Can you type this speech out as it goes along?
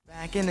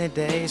Back in the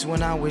days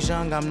when I was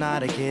young, I'm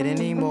not a kid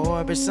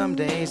anymore. But some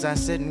days I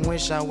sit and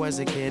wish I was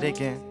a kid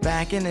again.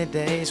 Back in the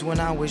days when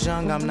I was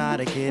young, I'm not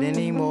a kid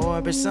anymore.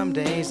 But some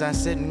days I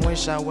sit and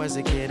wish I was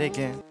a kid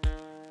again.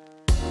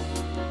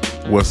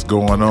 What's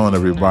going on,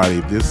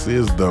 everybody? This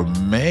is the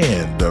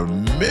man, the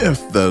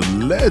myth, the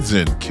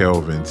legend,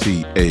 Kelvin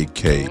T,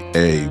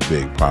 a.k.a.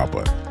 Big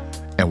Papa.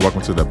 And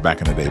welcome to the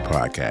Back in the Day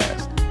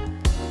podcast.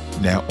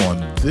 Now,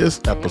 on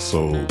this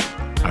episode,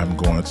 I'm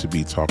going to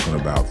be talking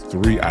about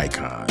three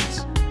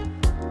icons.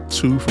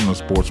 Two from the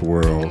sports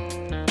world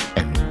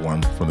and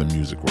one from the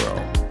music world.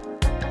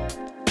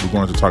 We're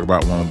going to talk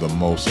about one of the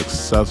most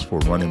successful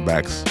running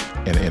backs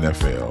in the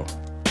NFL,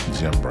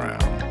 Jim Brown.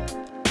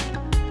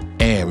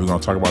 And we're going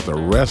to talk about the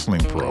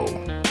wrestling pro,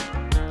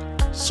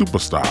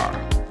 superstar,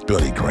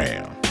 Billy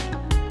Graham.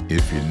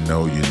 If you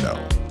know, you know.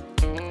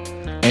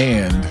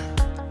 And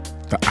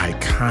the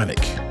iconic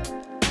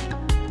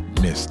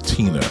Miss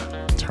Tina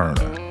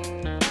Turner.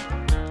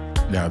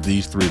 Now,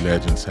 these three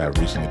legends have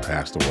recently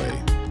passed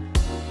away.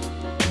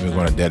 And we're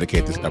going to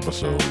dedicate this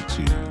episode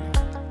to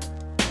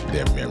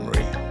their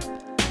memory.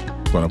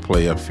 We're going to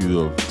play a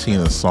few of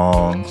Tina's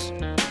songs,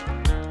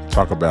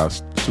 talk about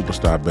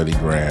superstar Billy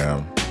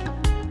Graham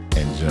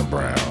and Jim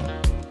Brown.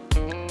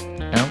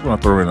 And I'm going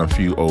to throw in a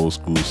few old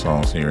school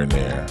songs here and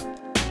there.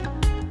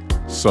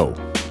 So,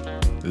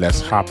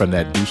 let's hop in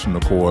that deuce and a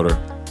quarter,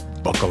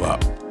 buckle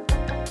up,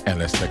 and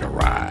let's take a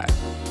ride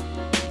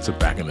to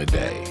Back in the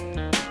Day.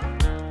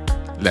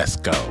 Let's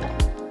go.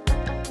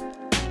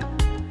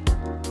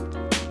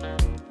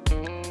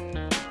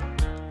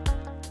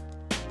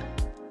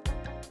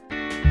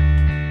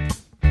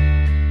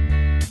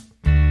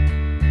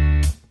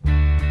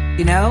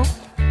 You know,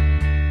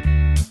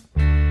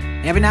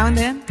 every now and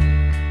then,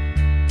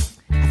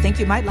 I think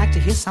you might like to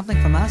hear something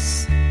from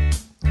us.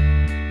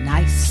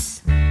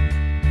 Nice,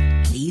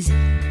 easy.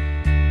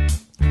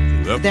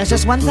 But there's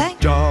just one thing.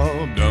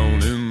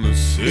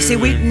 You see,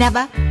 we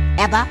never,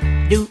 ever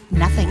do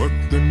nothing.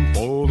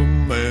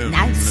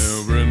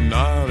 Nice,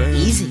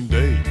 easy.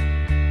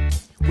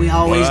 We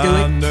always do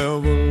it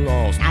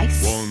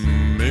nice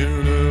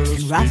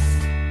and rough.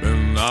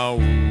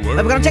 But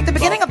we're going to take the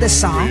beginning of this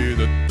song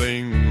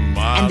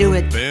and do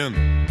it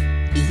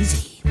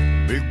easy.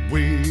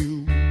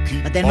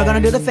 But then we're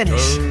going to do the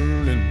finish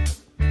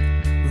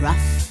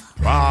rough.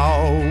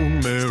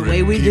 It's the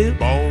way we do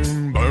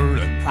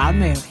Proud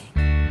Mary.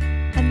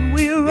 And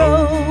we're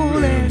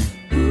rolling,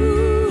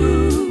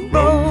 ooh,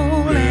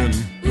 rolling,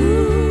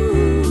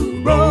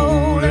 ooh,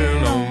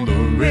 rolling on the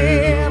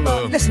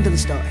river. Listen to the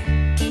story.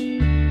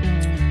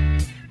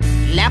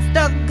 Left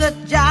a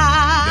good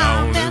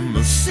job in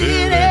the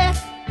city,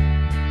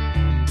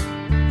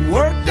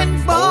 working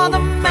for the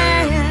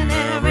man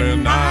every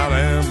night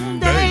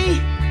and day.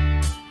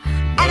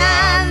 And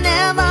I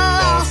never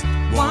lost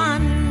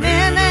 1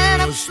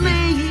 minute of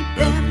sleep.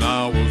 And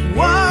I was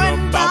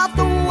worried about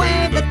the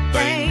way that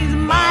things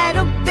might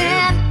have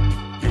been.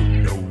 You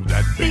know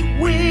that big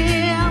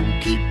wheel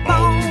keep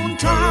on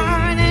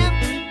turning.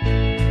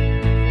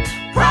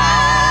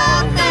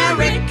 Proud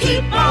Mary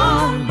keep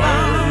on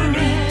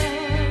burning.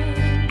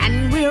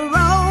 And we're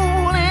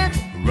rolling,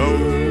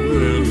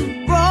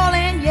 rolling,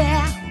 rolling,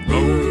 yeah,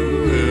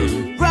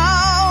 rolling,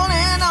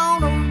 rolling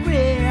on the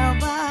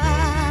river.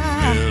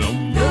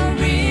 The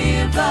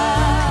river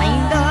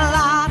cleaned a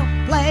lot of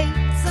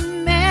plates in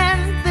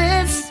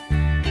Memphis.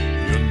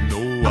 You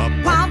know I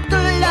pumped a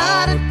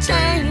lot of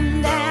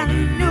change down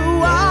in New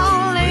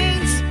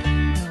Orleans.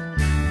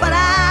 But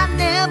I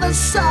never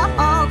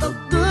saw the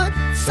good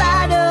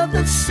side of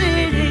the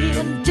city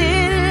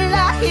until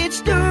I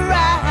hitched a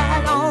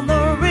ride on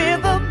the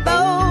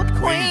riverboat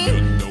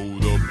queen.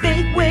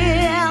 Big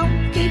wheel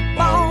keep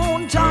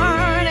on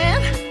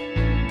turning.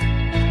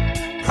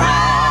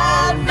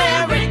 Proud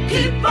Mary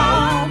keep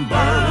on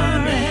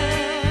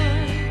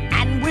burning.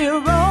 And we're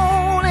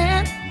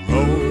rolling,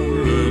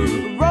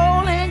 rolling,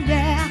 rolling,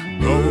 yeah,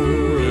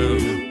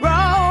 rolling,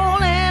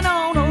 rolling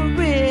on the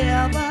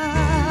river.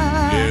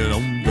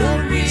 The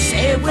river.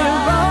 Say we're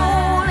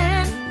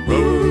rolling,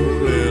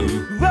 rolling,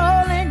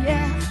 rolling,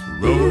 yeah,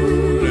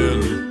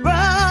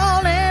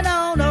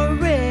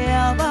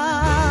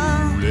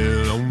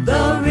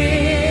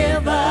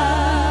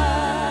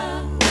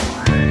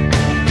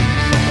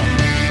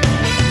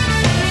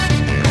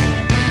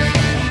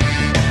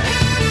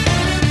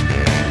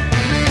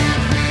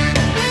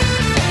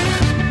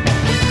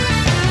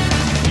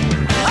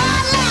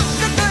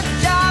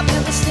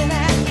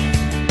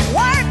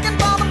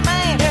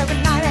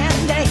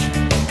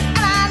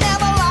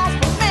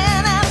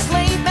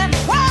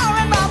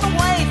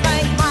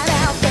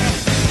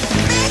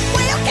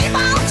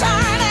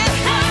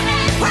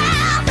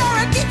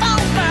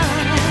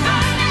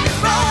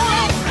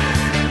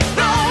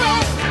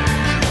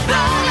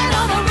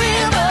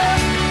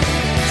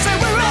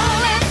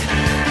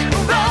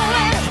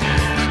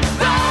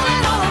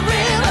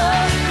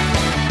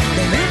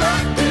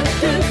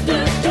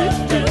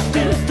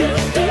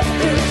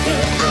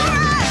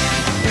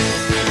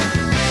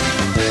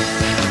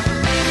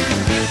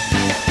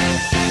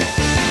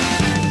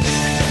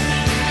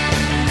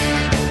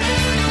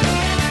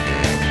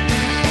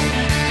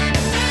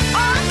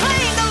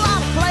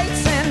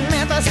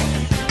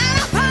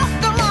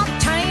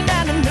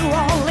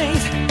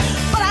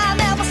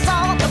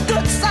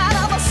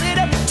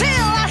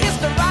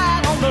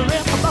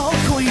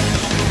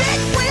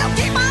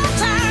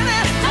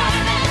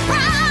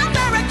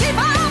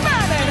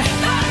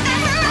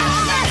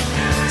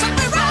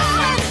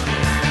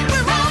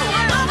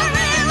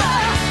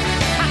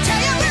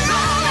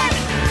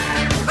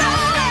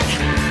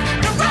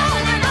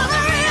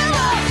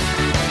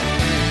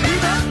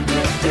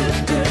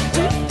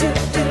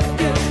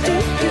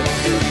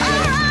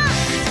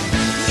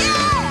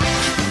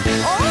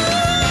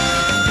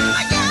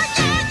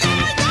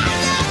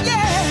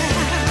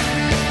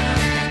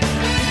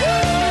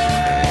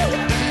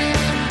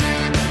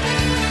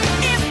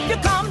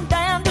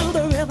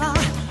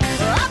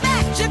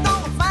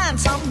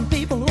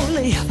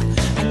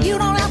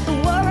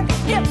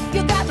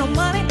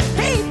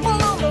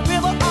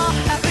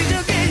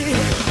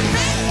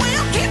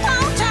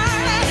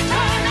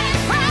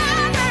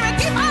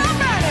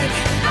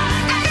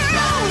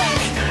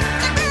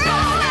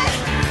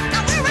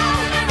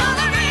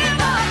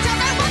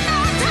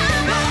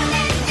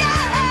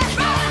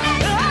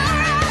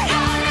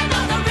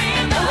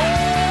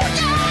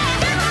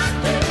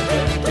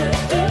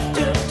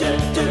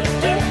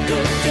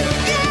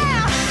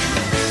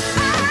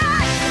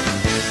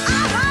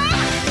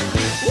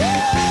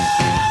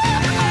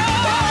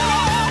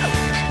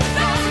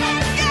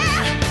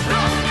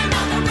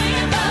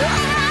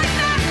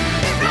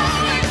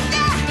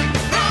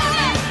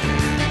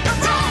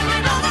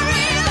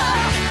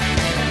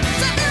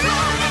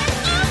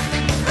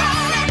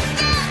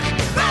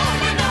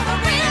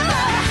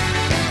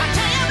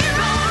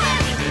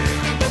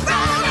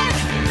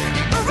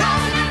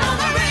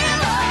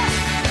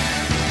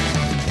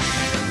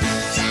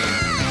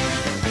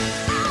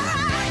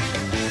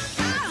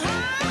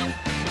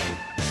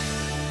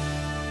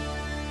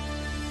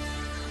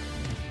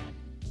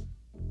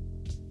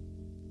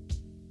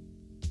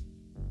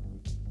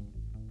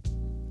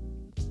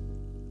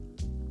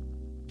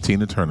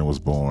 Tina Turner was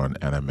born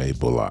Anna Mae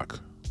Bullock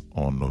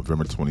on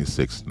November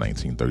 26,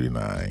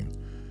 1939,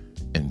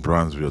 in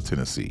Bronzeville,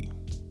 Tennessee.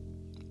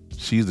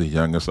 She's the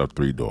youngest of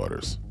 3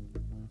 daughters.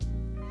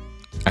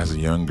 As a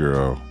young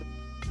girl,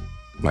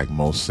 like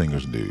most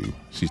singers do,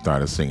 she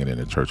started singing in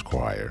the church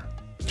choir,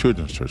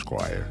 children's church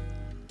choir.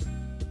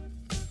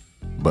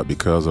 But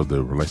because of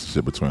the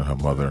relationship between her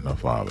mother and her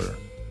father,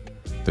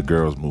 the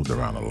girls moved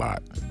around a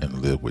lot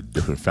and lived with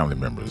different family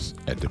members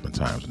at different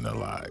times in their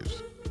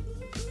lives.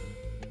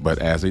 But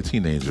as a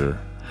teenager,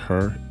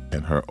 her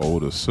and her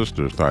older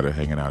sister started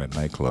hanging out in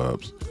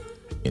nightclubs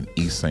in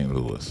East St.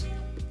 Louis.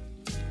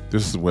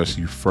 This is where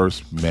she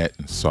first met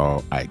and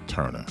saw Ike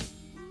Turner,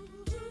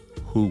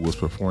 who was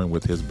performing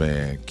with his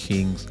band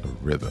Kings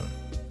of Rhythm.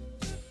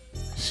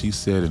 She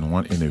said in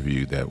one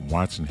interview that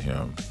watching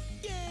him,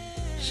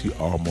 she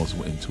almost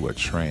went into a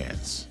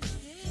trance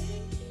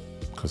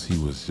because he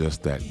was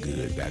just that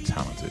good, that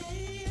talented.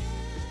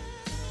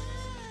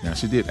 Now,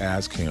 she did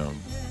ask him,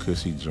 could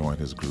she join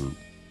his group?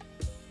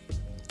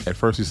 At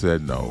first he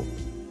said no,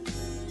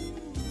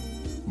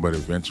 but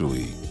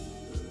eventually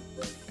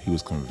he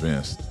was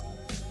convinced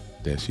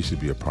that she should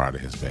be a part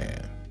of his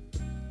band.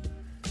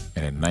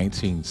 And in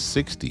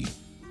 1960,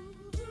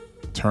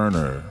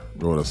 Turner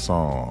wrote a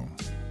song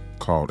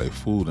called A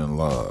Fool in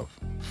Love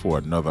for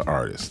another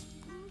artist.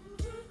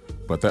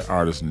 But that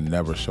artist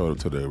never showed up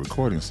to the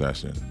recording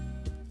session.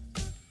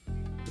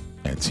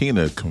 And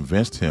Tina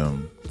convinced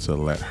him to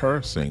let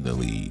her sing the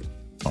lead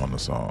on the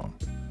song.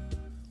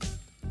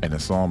 And the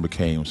song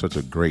became such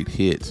a great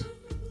hit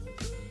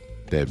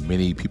that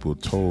many people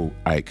told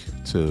Ike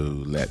to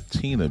let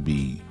Tina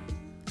be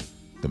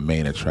the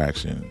main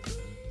attraction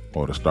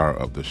or the star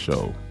of the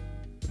show.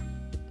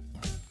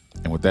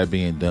 And with that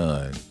being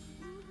done,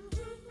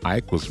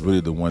 Ike was really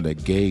the one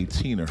that gave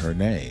Tina her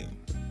name.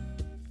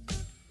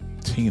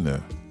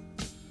 Tina,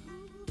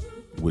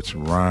 which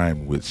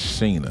rhymed with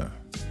Sheena.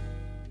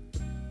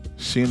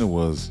 Sheena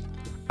was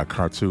a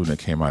cartoon that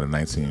came out in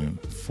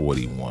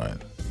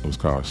 1941. It was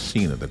called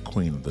Sheena, the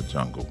Queen of the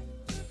Jungle.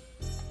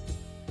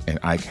 And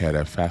Ike had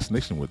a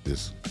fascination with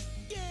this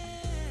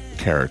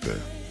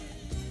character.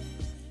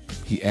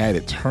 He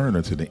added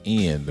Turner to the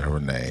end of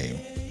her name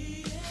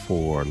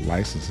for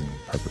licensing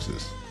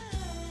purposes.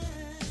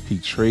 He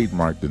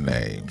trademarked the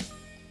name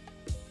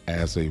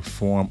as a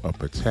form of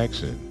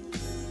protection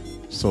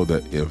so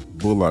that if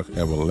Bullock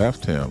ever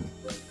left him,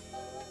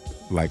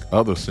 like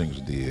other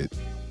singers did,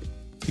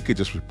 he could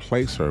just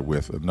replace her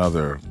with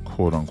another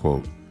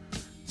quote-unquote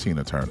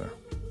Tina Turner.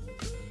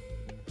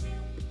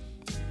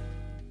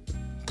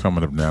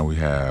 Coming up now, we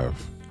have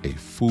A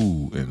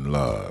Fool in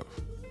Love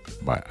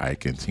by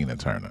Ike and Tina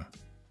Turner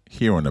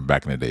here on the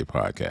Back in the Day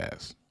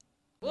podcast.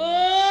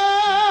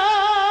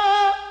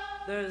 Oh,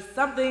 there's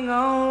something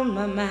on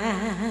my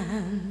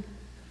mind.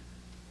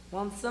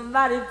 Won't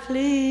somebody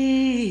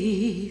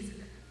please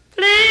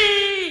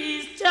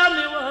tell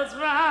me what's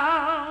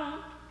wrong?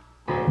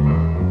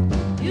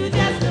 You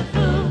just a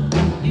fool,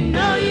 you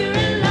know you're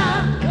in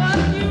love. What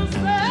you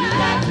say? You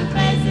got to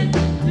face it to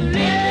live in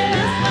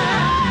this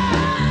world.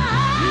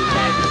 You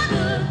take the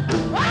good,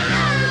 bad.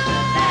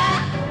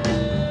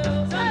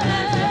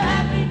 Sometimes you're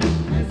happy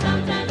and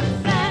sometimes you're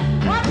sad.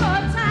 One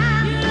more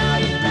time, you know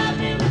you love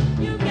him,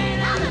 you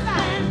can't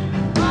understand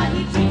why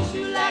he treats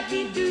you like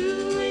he do,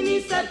 and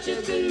he's such a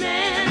good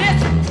man.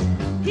 Listen,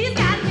 he's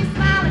got me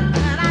smiling,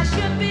 and I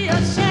should be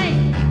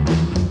ashamed.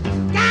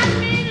 Got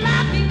me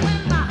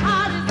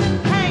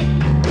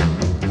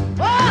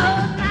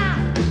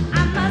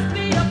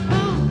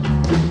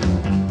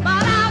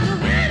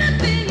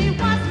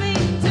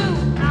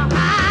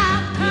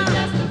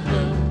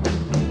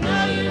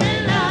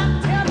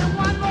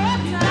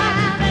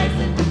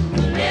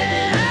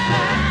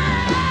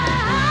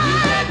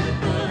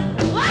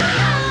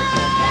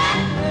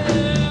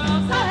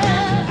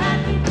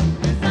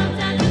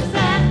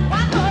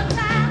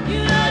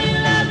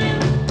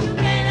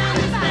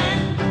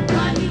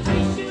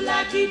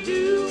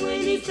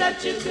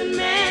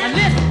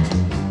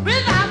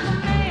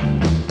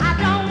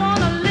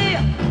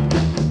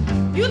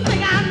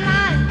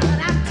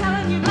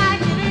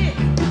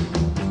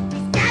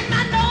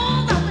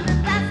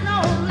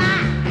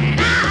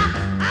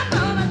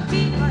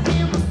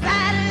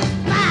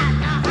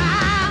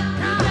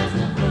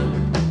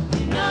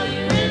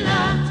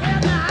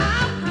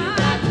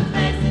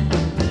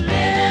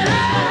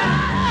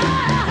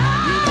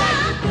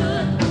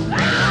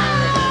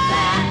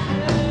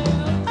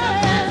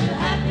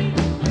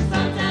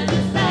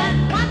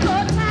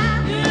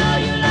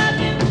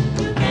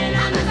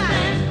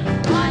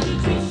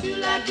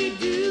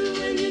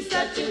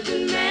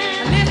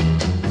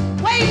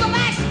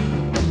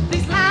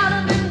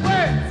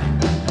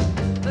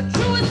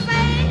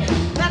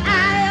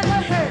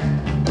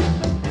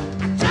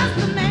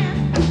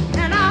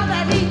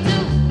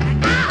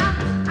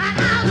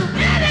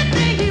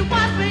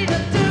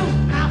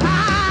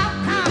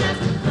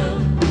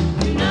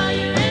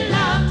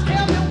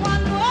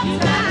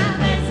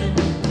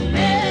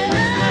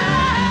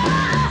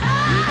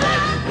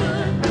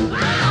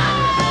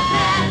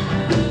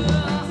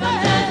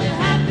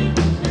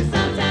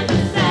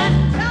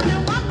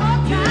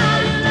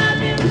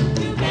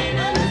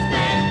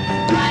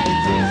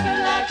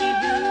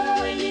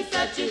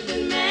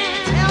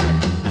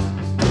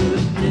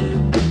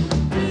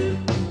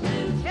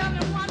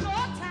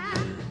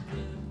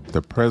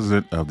The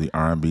president of the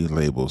R&B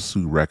label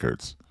Sue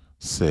Records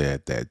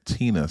said that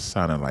Tina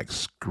sounded like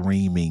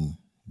screaming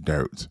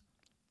dirt.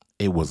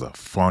 It was a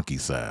funky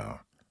sound.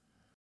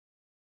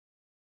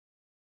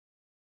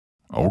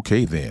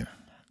 Okay then,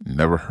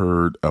 never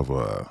heard of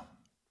a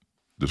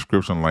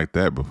description like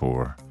that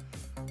before.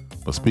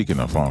 But speaking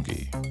of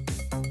funky,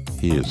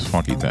 here's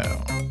Funky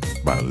Town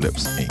by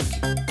Lips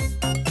Inc.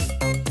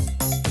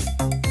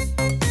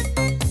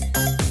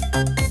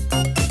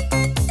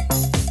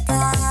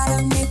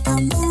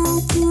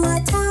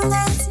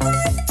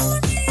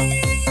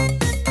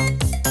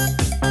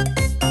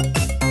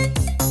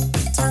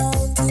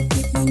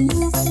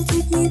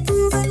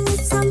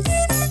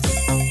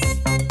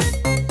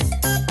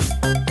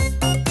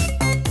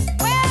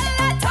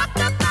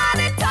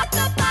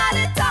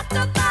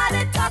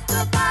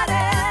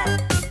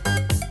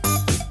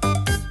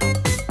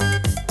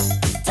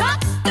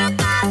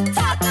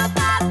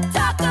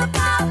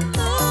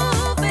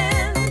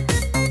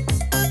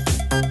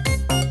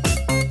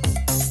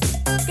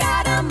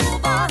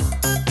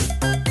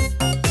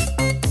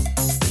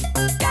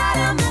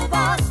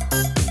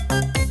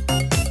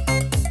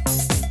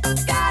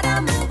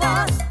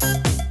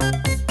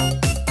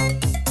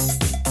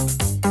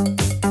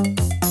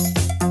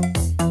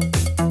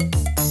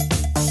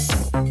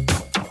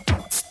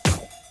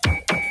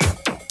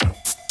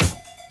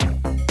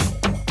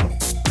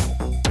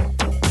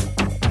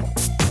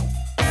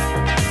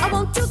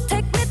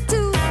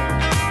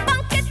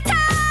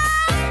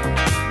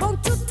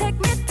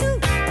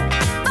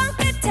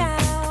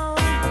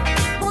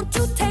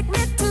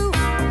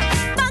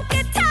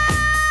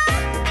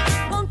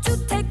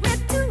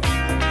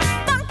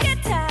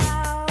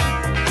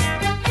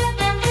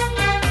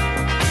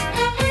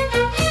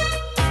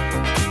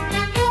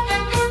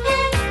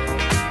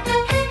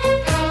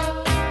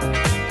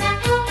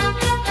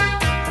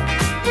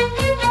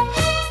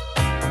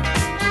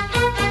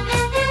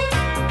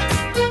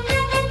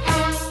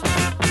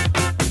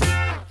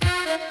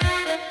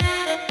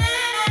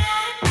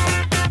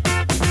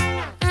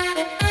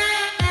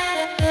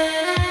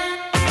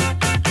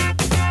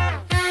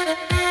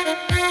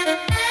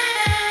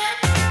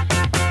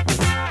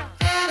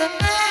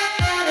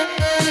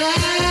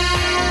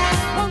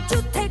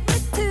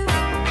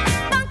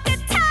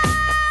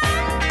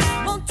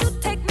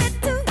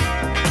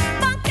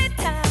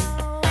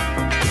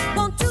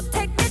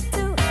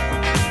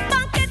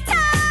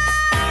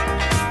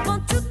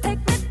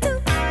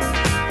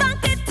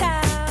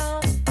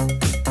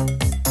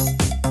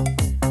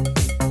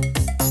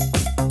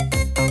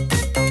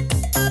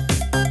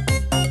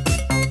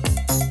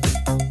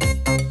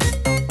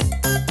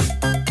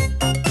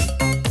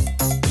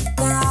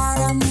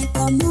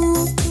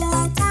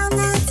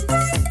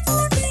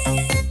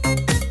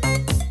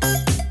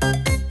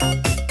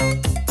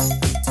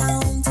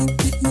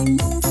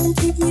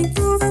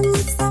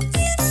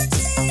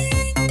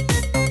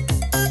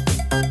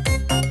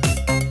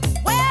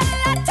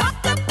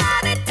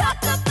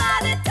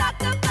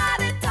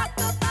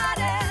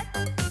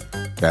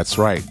 That's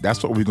right.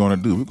 That's what we're going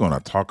to do. We're going to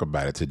talk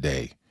about it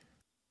today.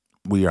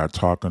 We are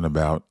talking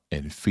about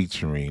and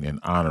featuring and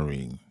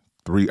honoring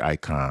three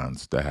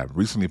icons that have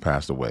recently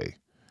passed away.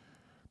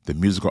 The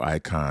musical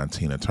icon,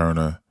 Tina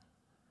Turner,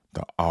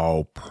 the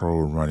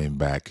all-pro running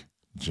back,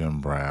 Jim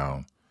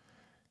Brown,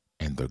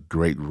 and the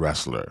great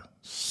wrestler,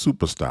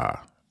 superstar,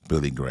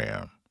 Billy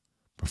Graham.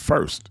 But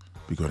first,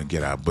 we're going to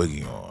get our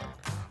boogie on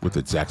with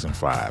the Jackson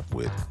 5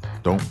 with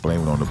Don't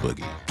Blame It on the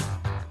Boogie.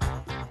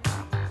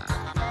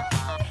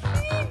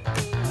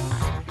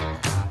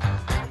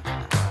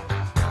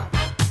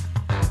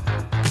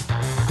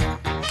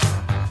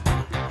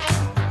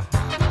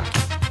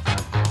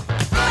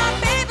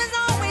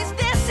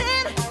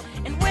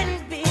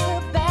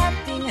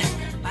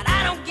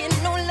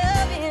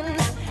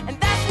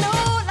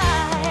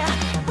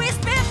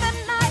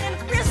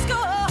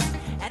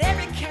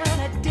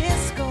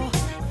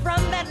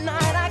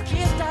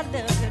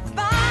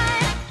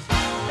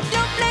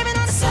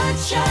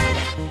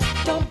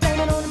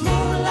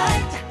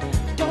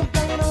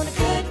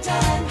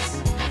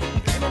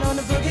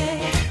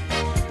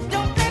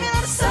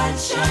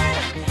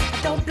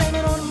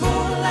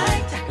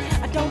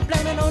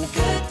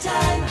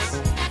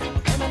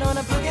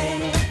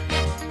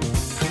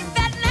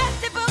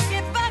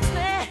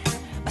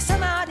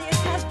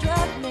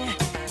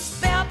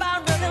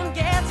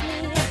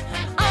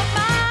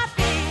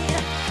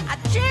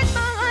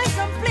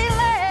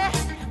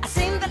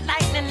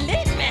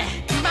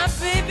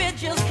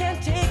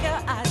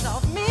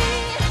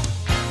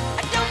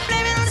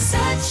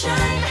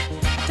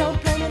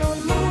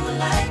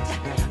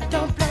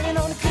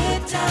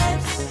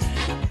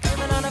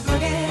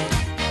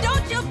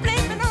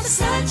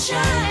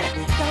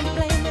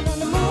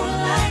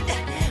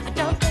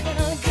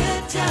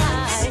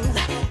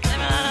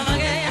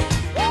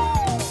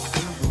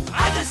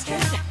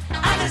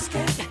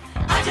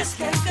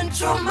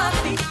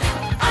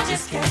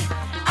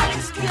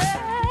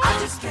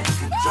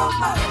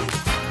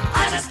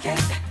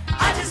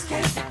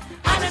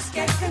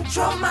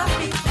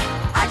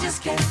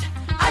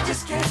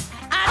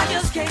 I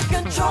just can't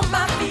control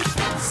my feet.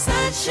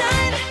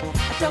 Sunshine,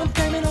 I don't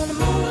blame it on the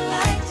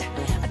moonlight.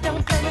 I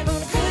don't blame it on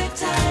the good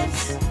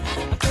times.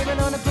 I blame it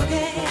on the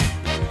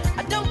boogie.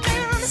 I don't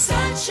blame it on the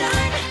sunshine.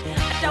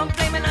 I don't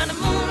blame it on the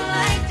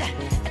moonlight.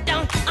 I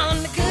don't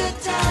on the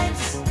good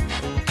times.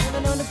 I blame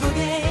it on the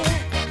boogie.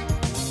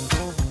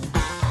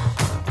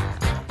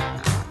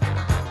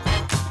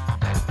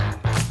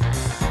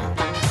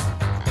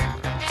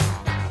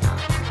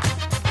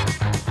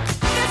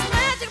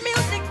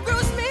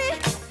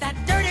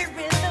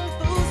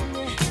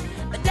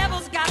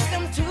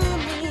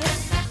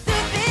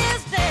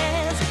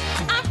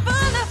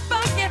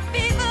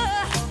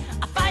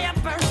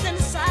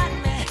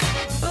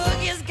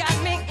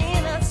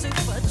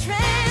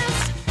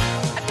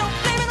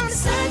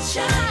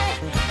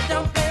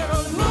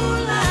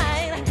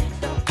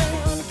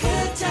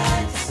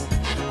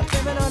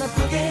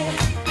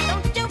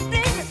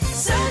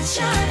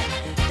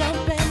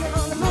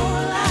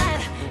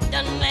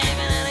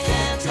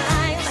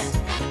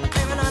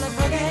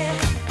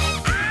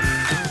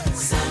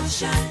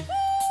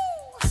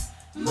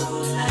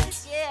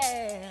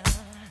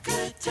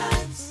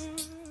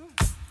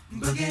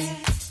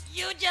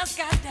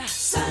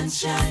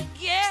 Sunshine,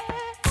 yeah,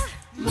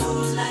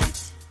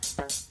 moonlight,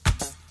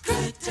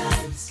 good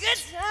times,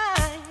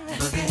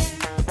 boogie.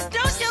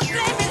 Don't you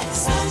blame it,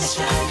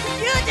 sunshine.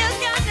 You just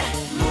got the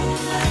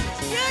moonlight.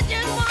 You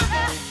just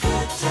wanna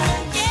good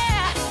times,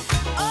 yeah.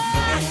 Oh,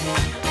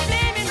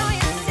 blame it on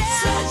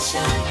yourself.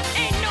 Sunshine,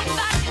 ain't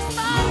nobody's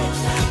fault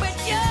but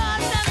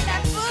yours and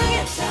that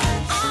boogie.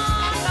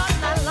 Oh,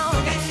 not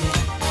longer.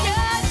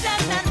 Yours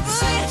and that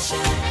boogie.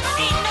 Sunshine,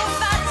 ain't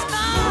nobody's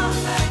fault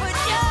but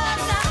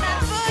yours and that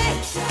boogie.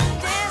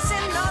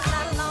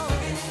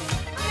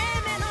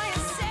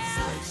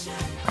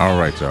 All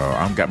right, y'all.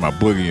 I'm got my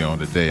boogie on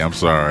today. I'm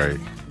sorry.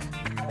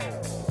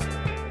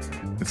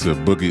 It's a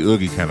boogie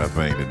oogie kind of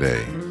thing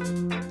today.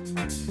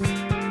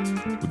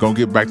 We're gonna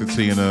get back to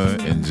Tina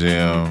and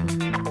Jim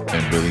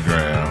and Billy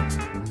Graham.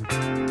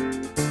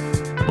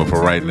 But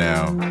for right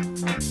now,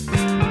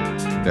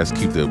 let's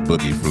keep the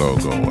boogie flow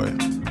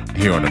going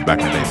here on the Back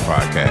in the Day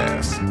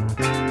podcast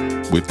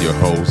with your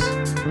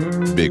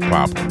host, Big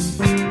Papa.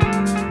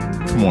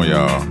 Come on,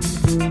 y'all.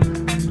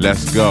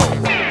 Let's go.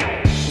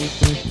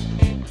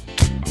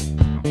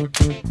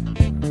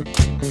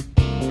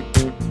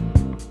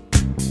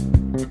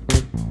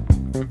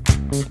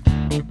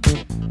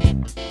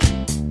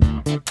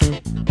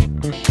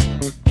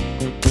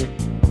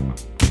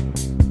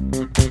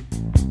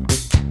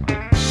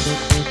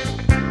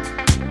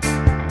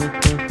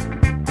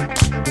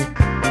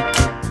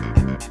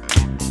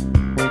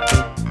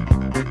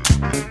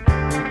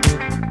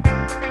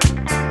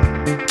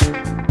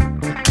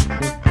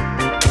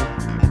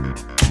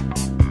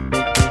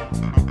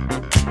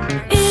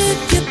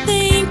 If you're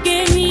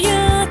thinking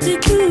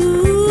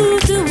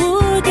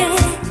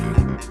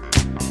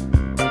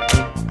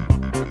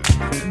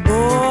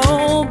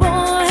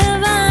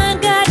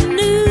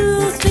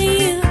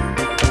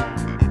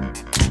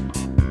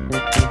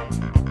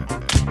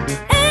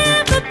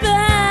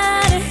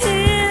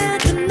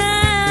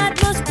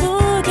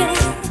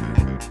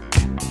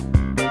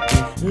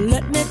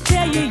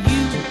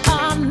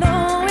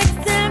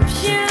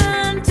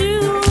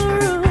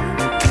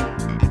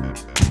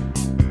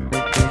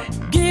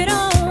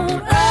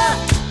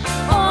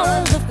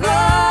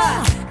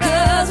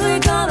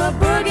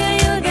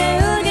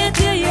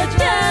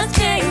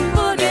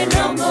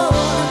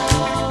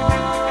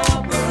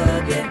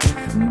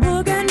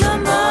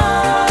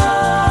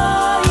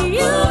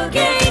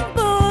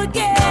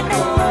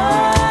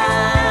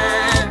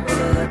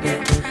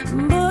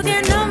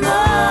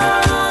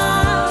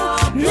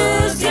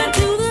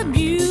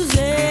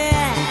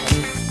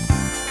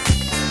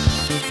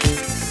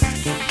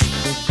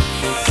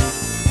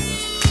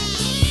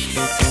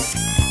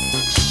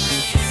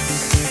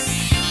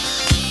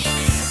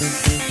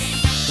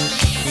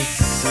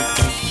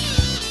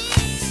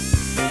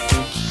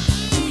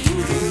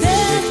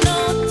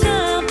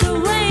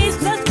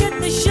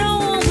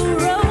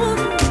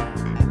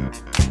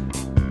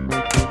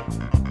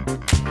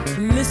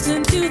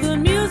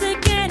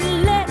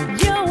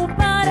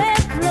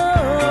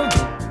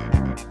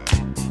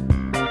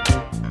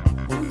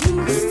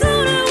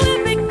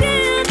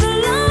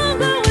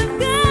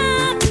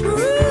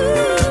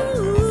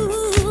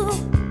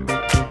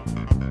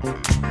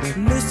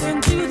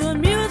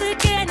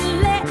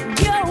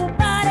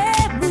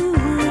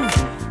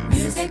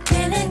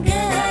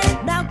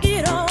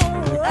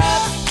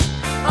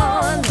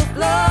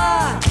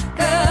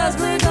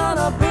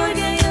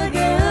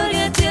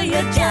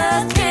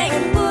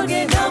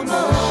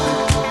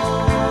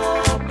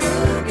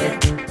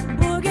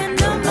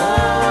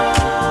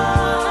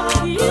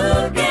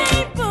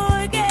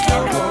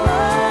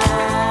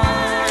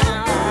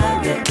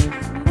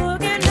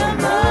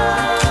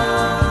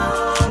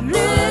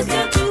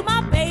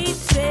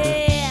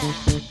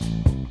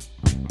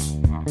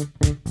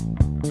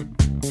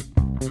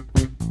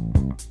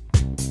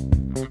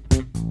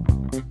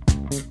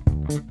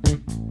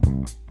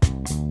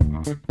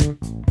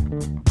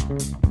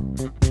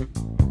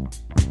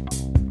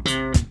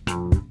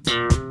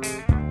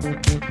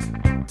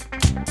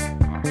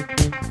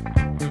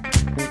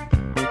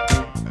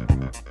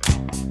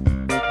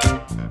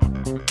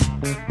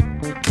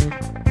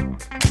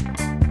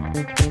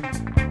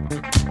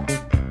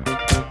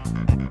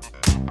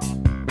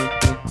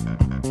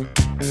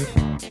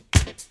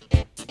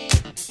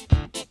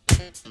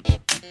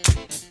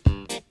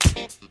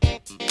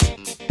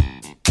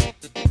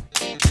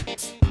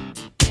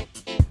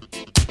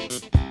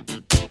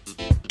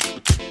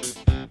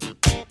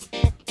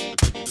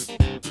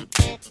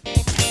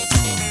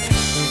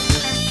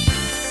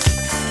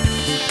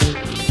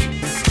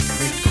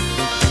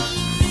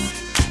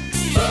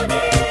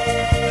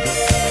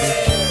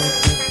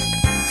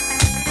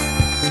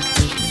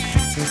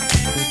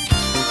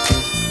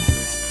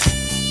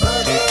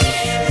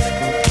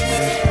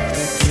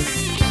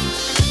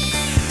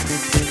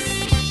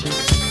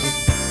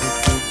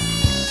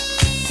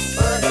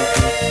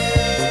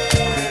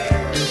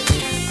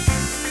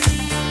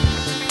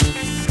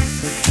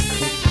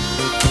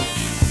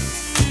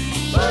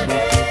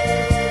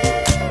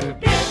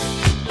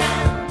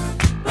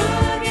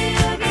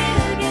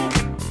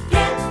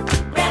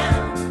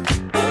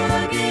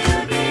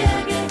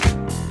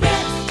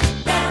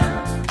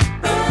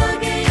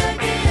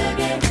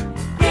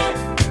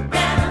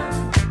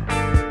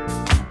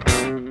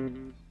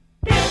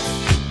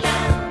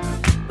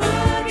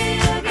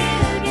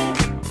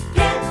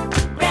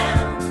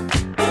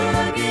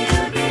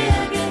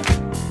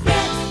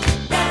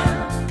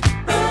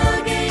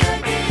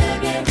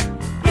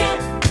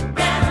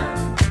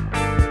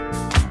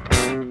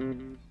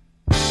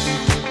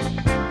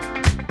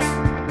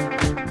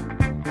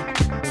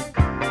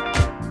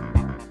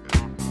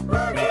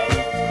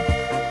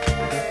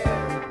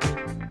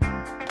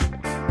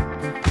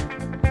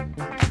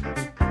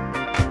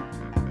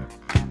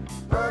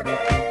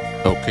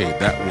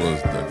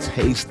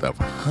taste of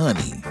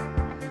honey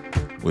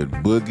with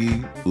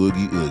Boogie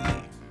Oogie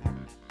Oogie.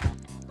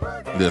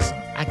 Listen,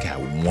 I got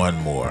one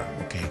more,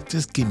 okay?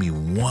 Just give me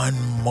one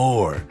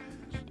more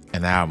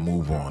and I'll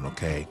move on,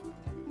 okay?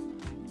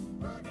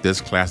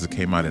 This classic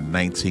came out in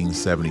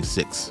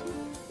 1976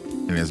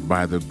 and it's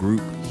by the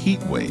group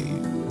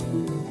Heatwave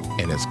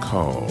and it's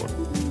called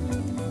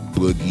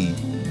Boogie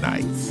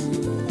Nights.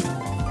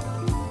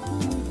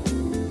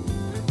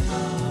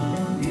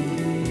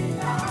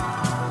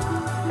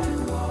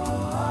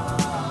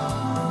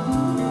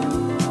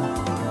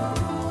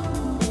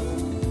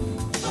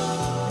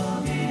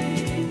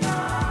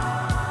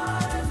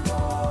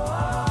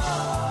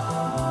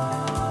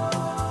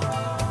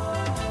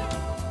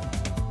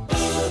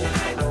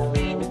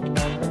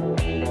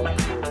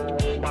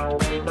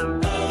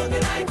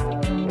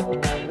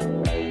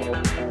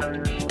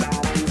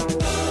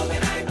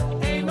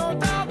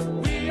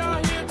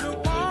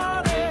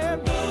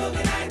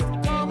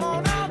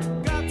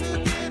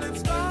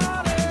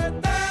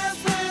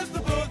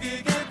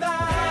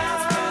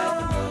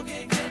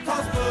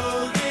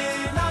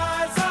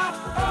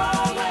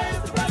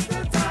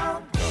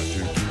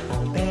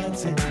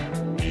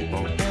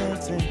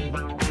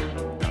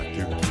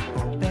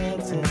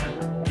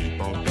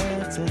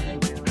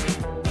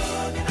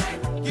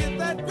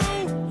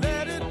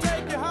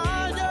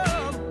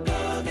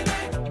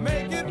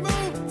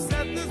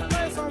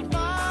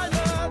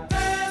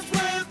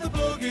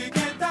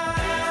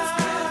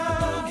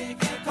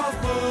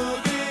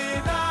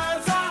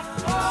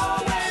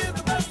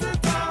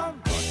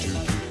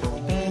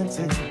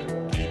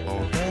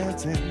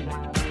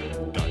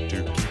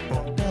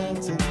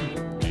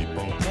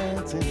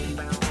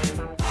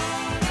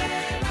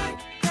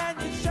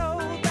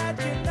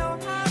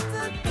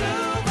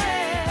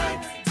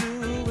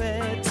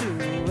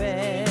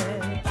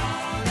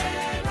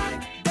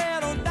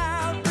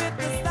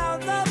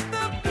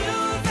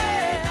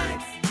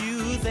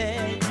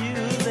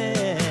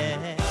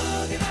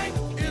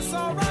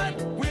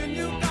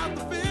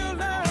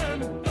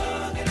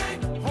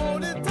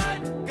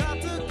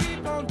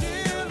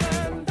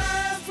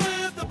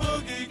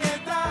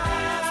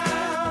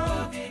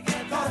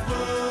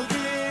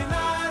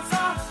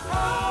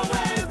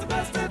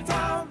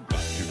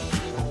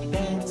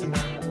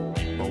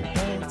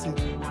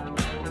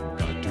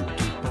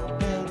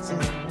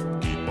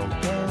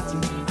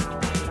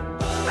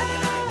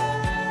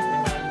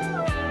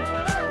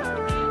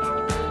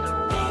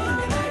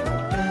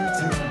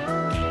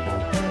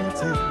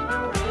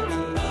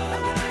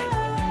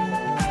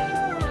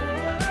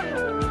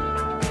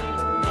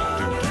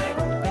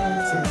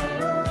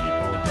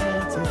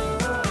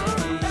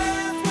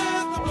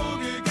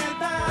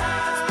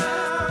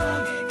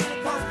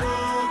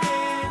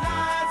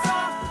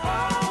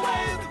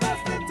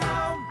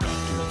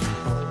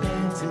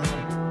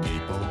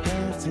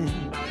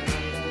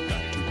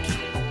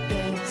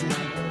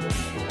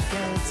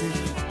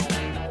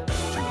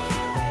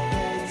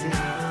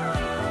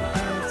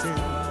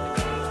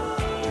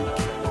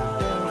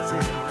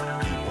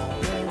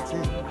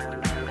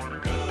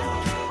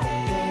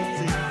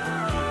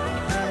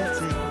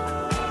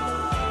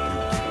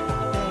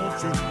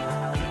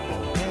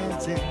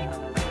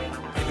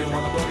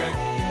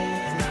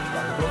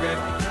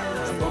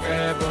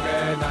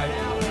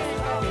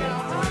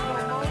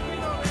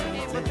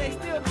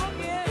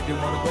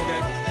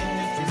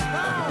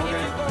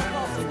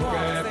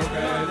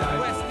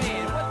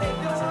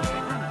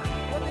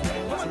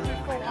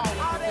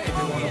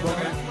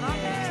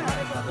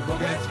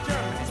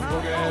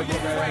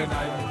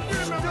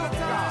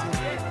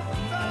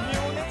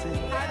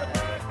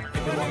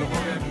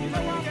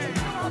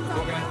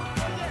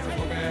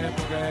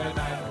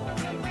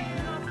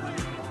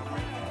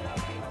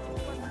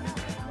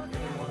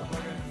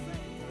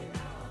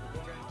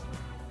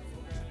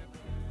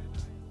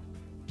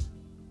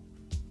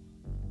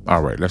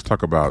 All right, let's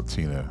talk about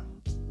Tina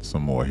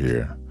some more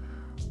here.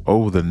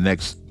 Over the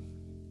next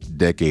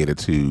decade or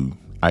two,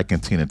 Ike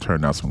and Tina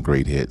turned out some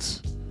great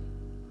hits.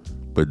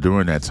 But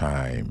during that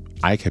time,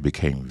 Ike had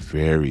become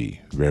very,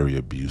 very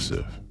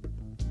abusive.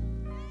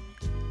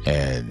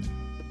 And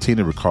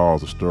Tina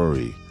recalls the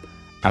story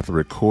after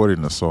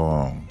recording the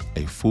song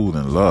A Fool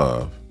in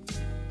Love.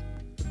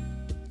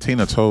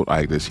 Tina told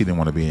Ike that she didn't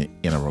want to be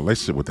in a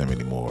relationship with him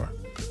anymore.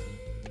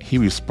 He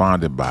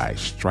responded by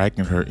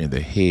striking her in the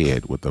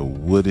head with a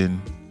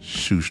wooden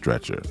shoe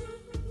stretcher.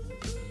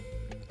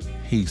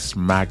 He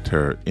smacked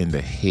her in the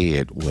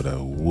head with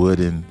a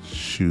wooden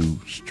shoe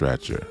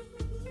stretcher.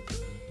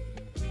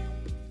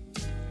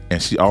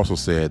 And she also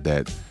said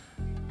that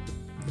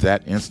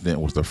that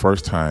incident was the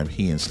first time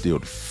he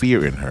instilled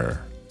fear in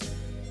her.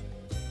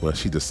 But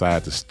she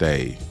decided to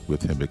stay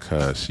with him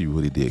because she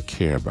really did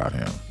care about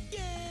him.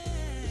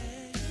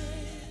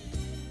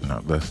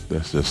 Now,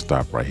 let's just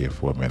stop right here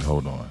for a minute.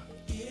 Hold on.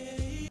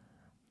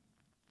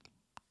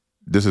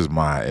 This is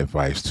my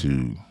advice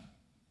to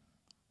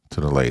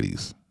the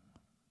ladies.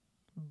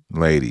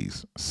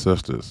 Ladies,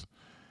 sisters,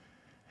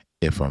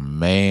 if a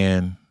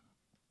man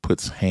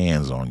puts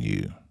hands on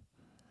you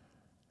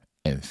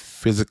and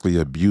physically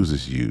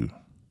abuses you,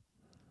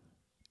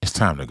 it's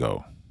time to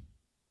go.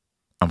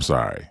 I'm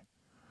sorry.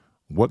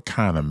 What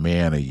kind of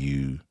man are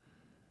you?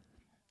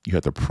 You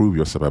have to prove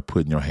yourself by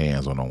putting your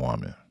hands on a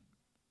woman.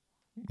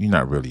 You're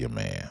not really a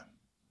man.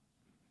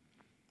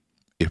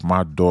 If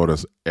my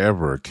daughters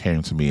ever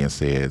came to me and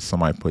said,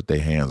 somebody put their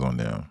hands on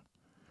them,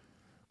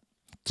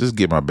 just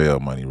get my bail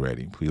money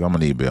ready, please. I'm going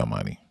to need bail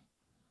money.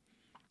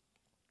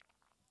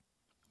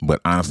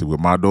 But honestly, with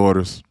my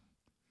daughters,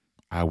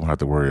 I won't have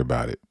to worry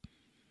about it.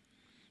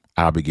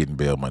 I'll be getting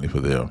bail money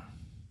for them.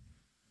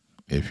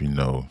 If you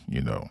know,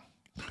 you know.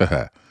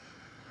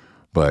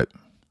 But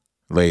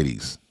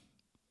ladies,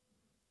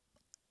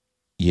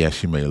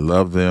 yes, you may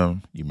love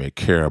them, you may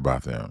care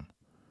about them,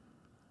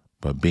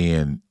 but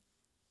being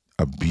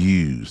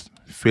abused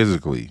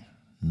physically,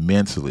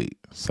 mentally,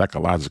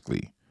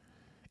 psychologically,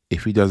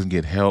 if he doesn't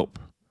get help,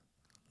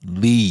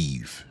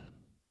 leave.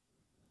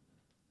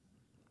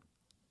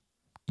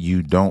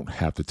 You don't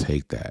have to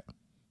take that.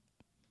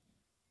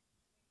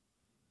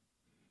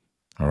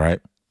 All right?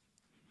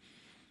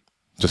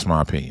 Just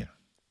my opinion.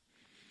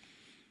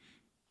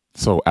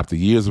 So after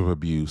years of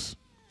abuse,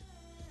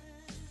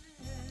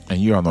 and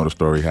you all know the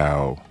story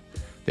how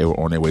they were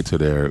on their way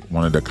to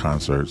one of their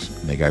concerts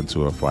and they got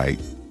into a fight,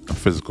 a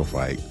physical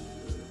fight.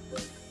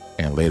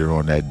 And later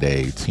on that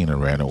day, Tina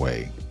ran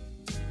away.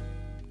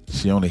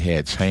 She only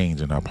had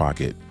change in her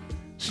pocket.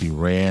 She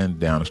ran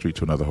down the street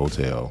to another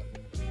hotel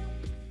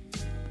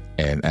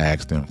and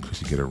asked them could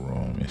she get a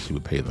room and she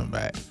would pay them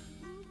back.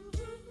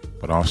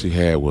 But all she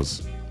had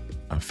was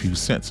a few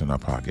cents in her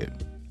pocket.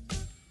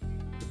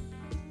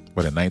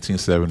 But in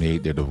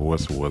 1978, their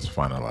divorce was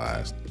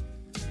finalized,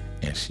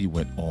 and she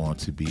went on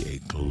to be a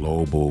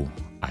global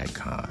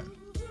icon.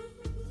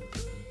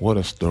 What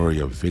a story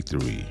of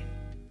victory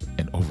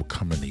and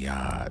overcoming the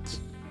odds,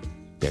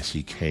 that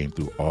she came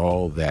through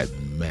all that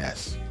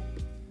mess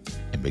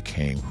and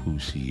became who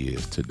she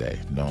is today,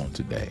 known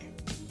today.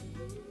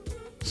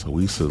 So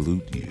we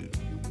salute you,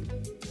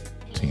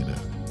 Tina,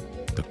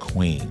 the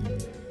queen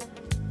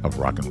of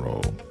rock and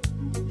roll.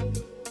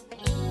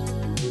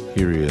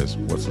 Here is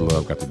What's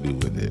Love Got to Do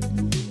With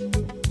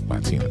It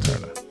by Tina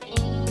Turner.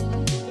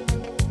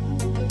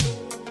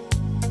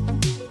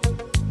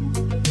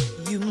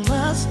 You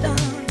must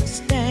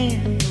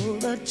understand,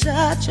 the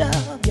touch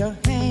of your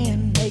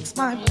hand makes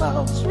my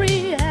pulse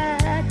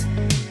react.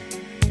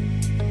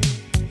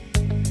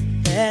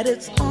 That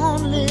it's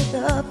only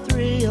the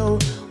thrill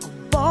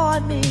of boy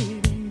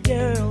meeting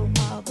girl,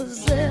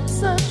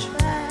 opposites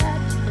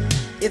attract.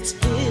 It's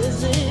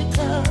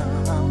physical,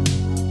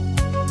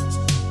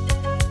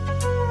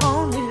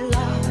 only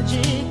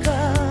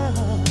logical.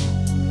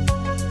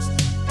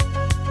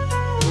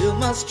 You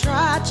must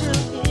try to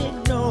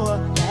ignore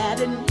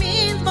that it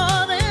means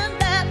more than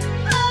that.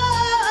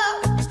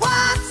 Oh,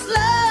 what's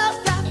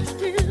love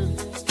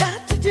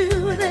got to do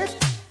with it?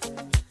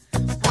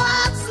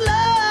 What's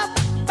love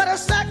but a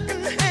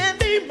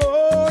second-hand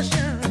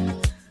emotion?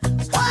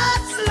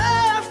 What's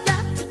love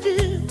got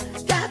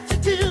to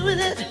do with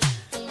it?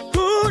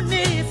 Who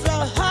needs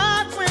a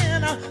heart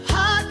when a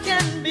heart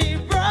can be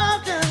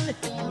broken?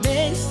 It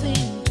may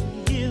seem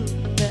to you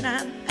that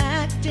I'm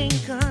acting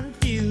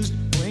confused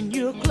when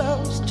you're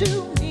close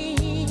to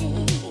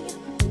me.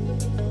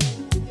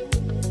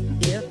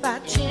 If I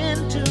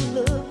tend to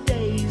look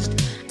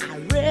dazed, I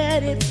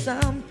read it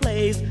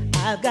someplace,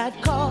 I've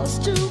got cause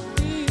to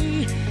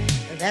be.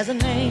 There's a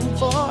name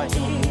for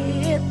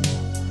it.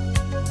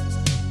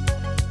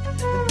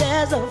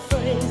 There's a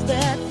phrase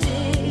that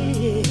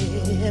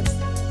fits.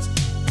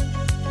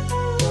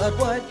 But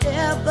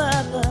whatever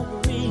the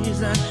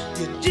reason,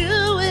 you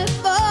do it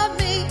for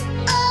me.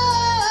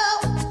 Oh,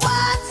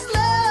 what's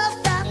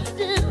love got to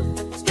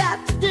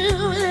do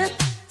with it?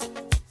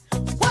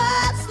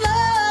 What's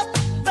love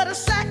but a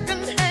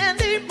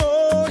second-hand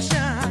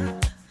emotion?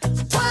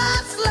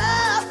 What's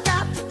love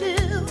got to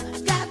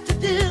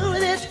do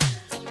with it?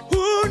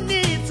 Who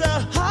needs a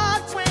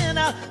heart when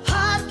a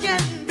heart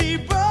can be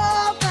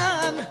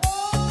broken?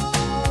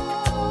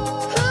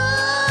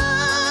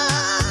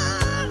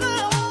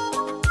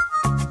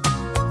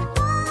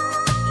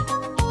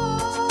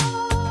 Oh,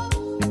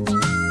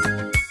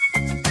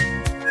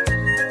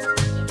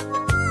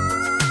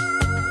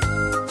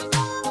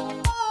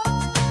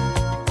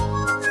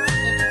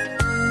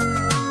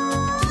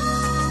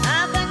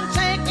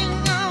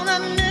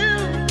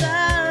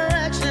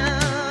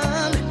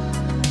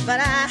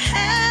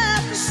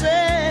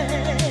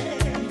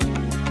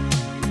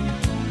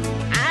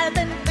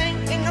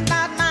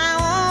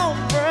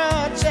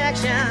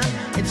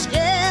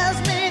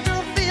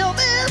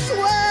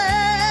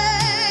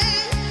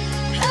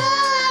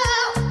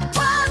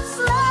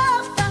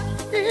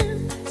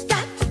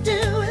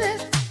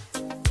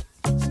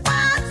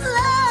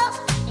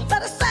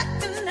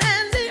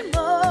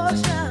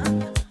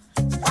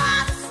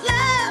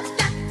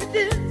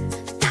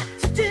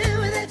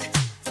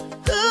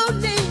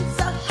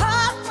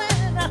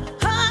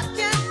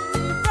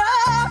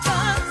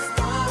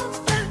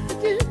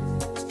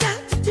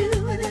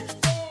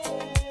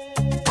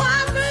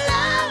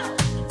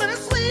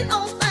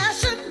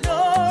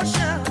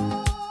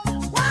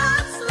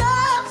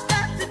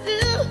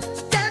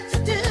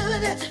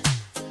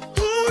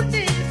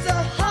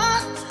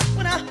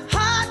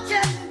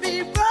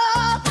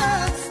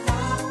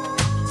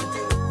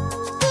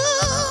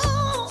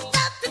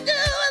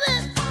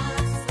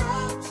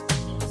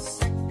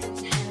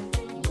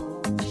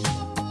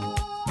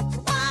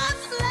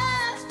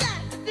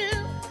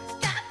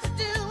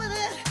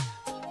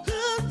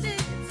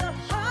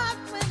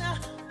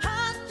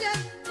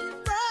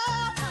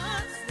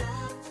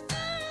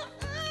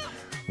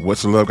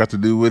 What's love got to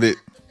do with it?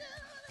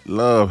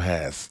 Love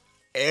has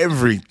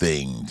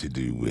everything to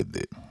do with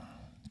it.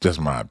 Just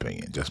my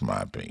opinion.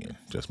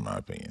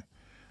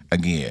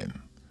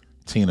 Again,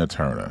 Tina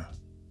Turner.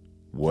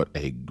 What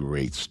a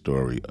great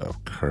story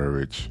of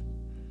courage,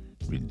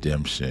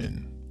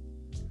 redemption,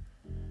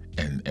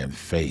 and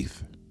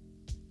faith,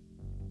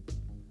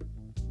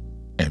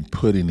 and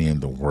putting in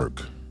the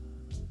work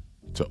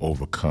to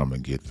overcome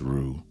and get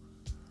through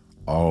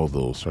all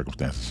those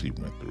circumstances she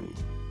went through.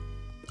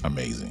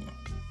 Amazing.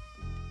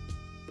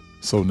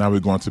 So now we're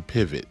going to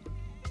pivot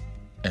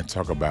and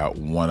talk about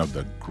one of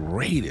the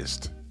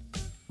greatest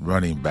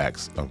running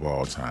backs of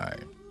all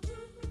time,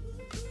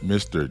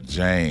 Mr.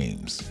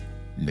 James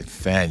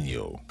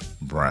Nathaniel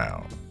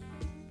Brown.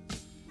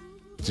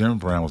 Jim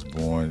Brown was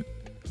born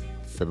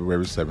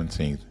February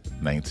 17th,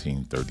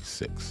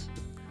 1936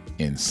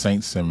 in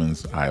St.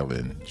 Simons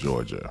Island,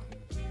 Georgia.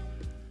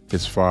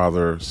 His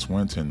father,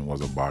 Swinton,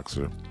 was a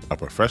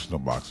professional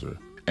boxer,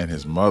 and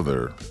his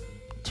mother,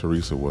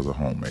 Teresa, was a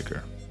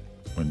homemaker.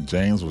 When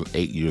James was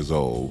 8 years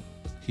old,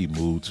 he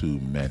moved to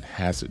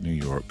Manhasset, New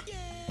York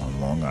on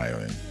Long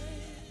Island,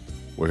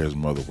 where his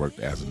mother worked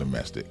as a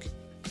domestic.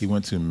 He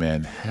went to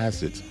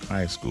Manhasset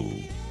High School,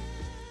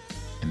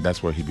 and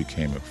that's where he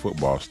became a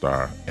football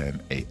star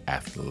and an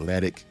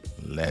athletic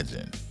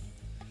legend.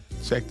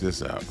 Check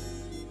this out.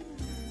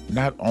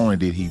 Not only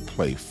did he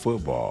play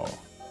football,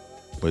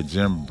 but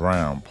Jim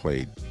Brown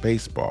played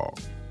baseball,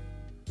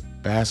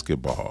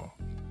 basketball,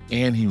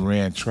 and he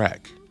ran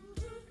track.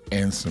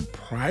 And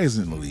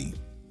surprisingly,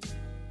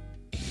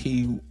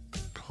 he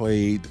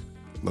played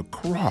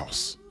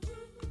lacrosse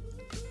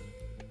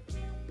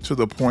to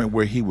the point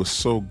where he was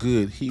so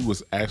good, he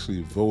was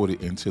actually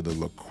voted into the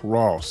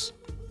Lacrosse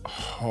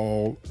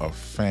Hall of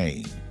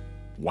Fame.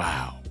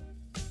 Wow.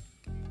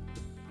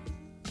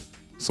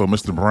 So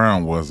Mr.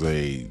 Brown was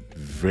a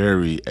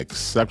very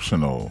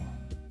exceptional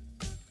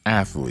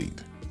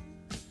athlete,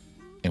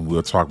 and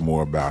we'll talk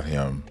more about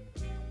him.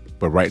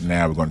 But right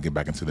now, we're going to get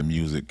back into the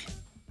music.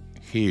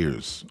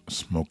 Here's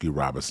Smokey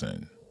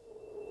Robinson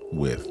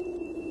with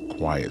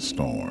Quiet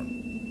Storm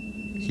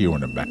here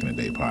on the Back in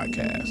the Day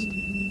podcast.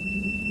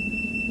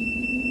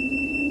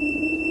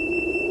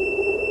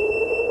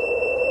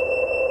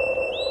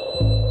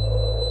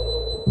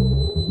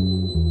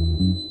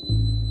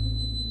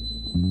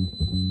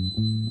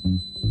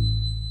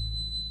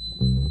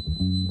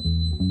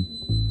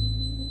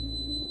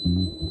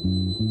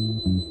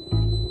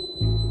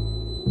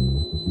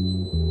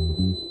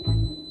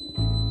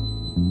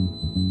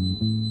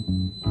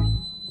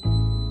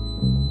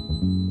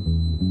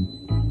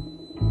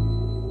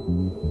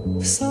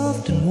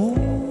 Soft and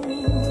warm,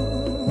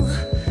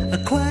 a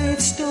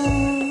quiet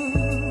storm,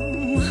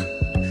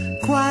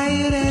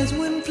 quiet as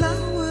when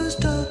flowers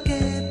talk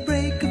at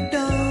break of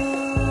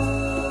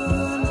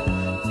dawn,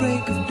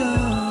 break of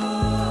dawn.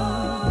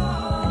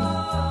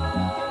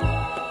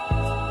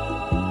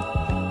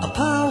 A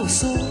power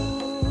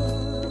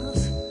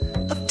source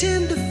of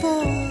tender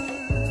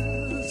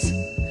force,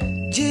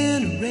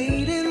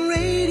 generating,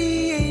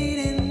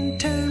 radiating,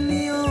 turn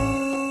me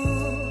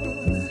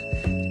on,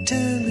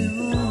 turn me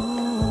on.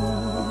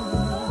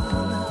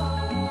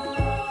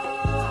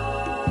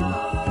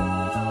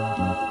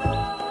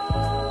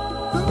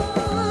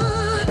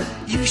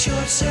 You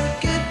short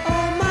circuit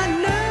all my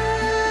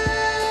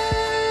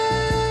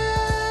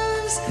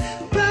nerves,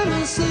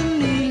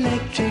 promising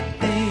electric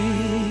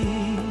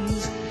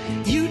things.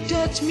 You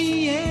touch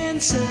me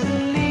and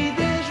suddenly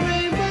there's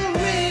rainbow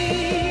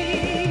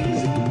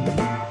rings.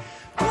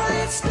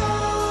 Quiet storm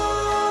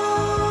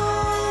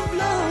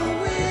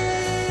blowing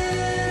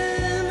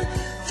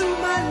through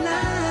my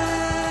life.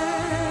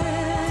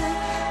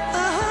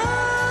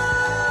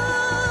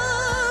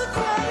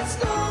 Quiet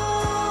storm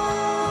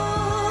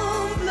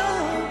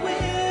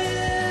blowing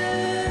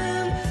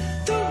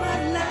through my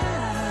life.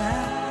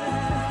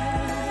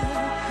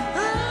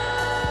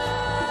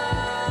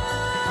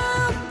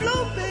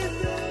 Blow,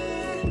 baby.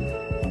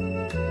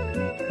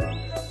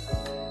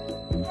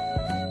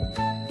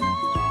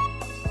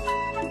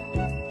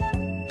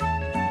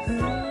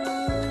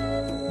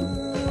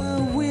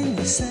 When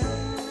you sigh,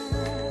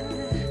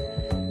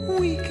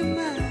 we come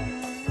out.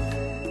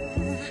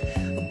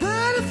 A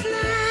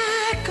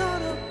butterfly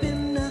caught up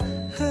in a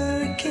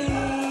hurricane.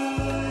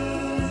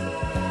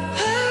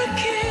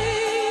 Hurricane.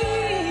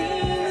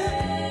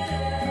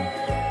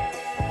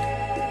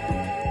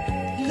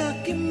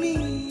 Lucky me,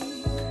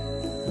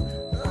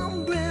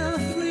 umbrella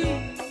free.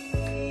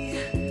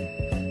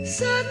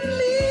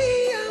 Suddenly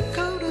I'm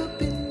caught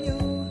up in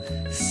your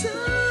summer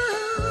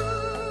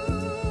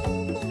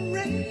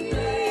rain.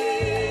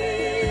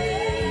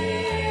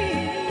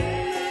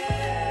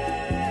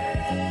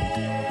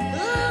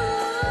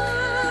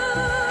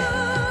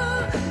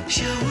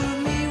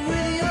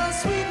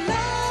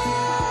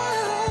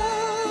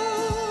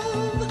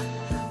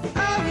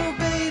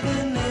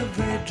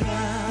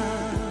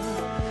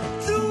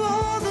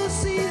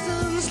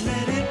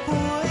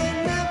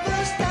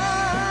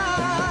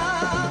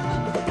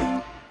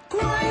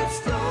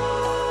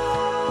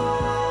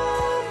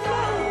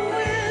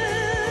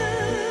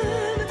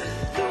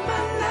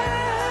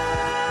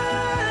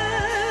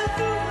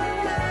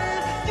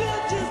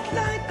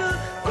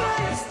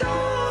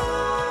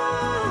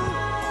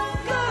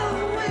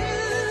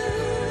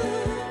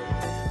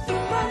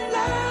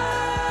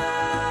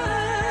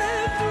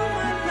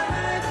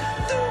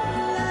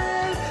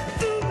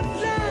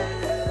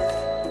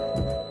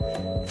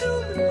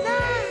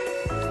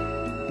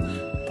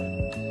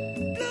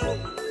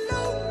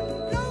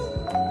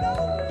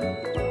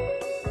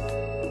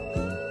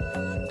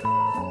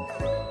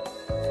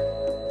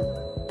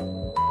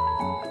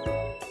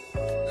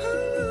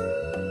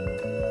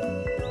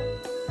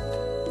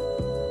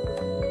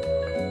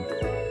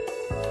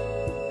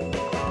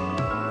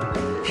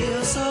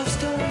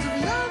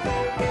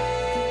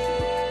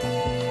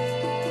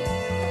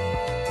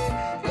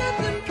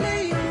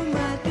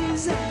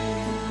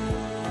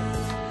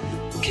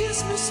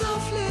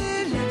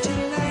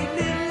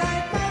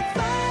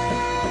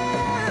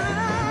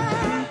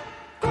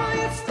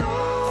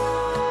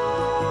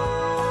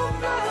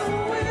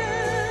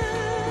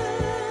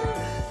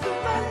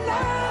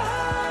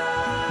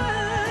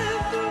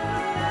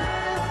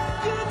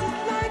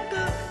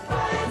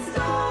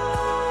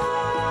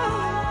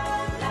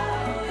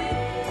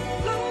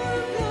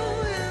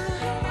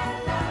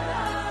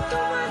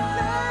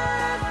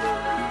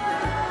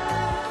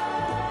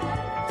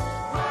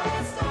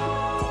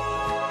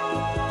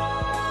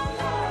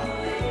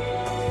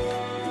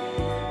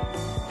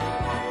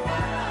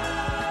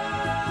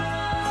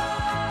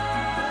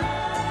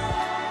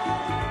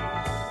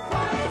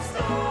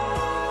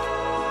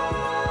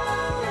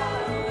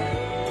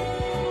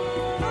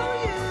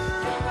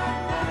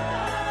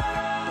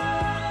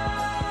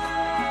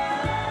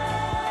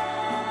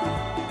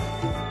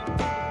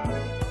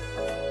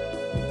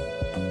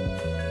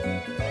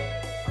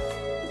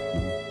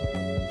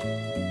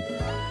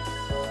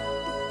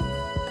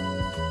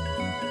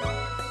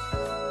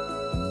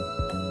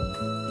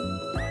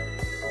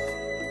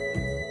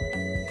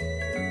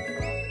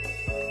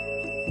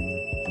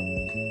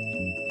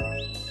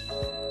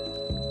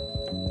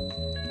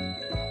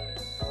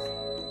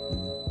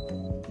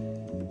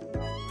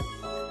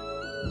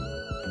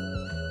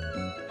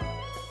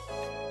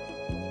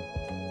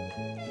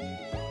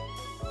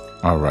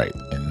 All right,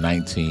 in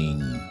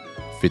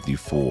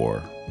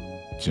 1954,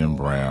 Jim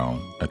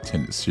Brown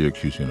attended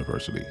Syracuse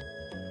University.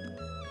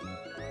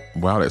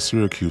 While at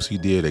Syracuse, he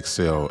did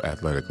excel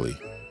athletically,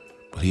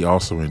 but he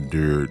also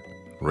endured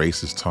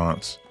racist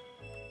taunts,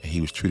 and he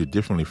was treated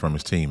differently from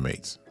his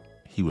teammates.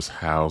 He was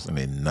housed in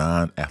a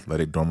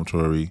non-athletic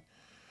dormitory,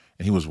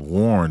 and he was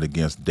warned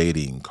against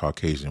dating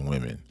Caucasian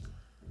women.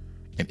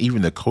 And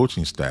even the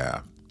coaching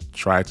staff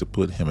tried to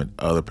put him in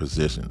other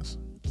positions,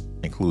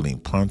 including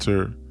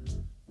punter,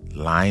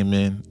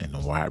 lineman,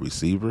 and wide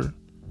receiver.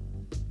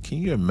 Can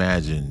you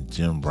imagine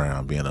Jim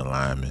Brown being a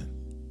lineman?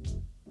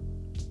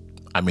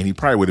 I mean, he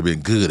probably would have been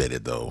good at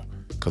it, though,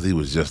 because he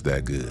was just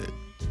that good.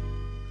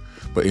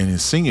 But in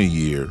his senior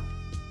year,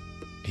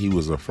 he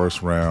was a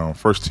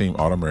first-team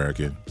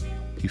All-American.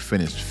 He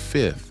finished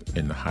 5th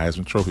in the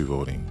Heisman Trophy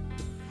voting,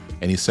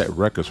 and he set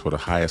records for the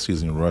highest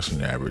season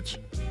rushing average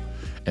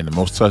and the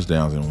most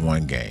touchdowns in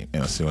one game,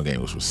 in a single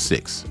game, which was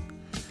 6.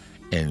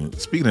 And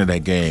speaking of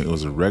that game, it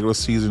was a regular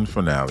season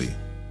finale,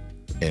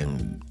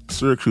 and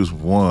Syracuse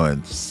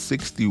won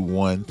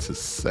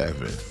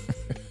 61-7.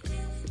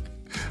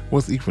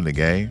 What's even the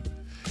game?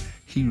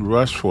 He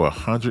rushed for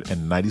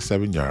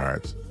 197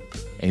 yards,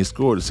 and he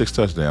scored 6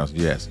 touchdowns,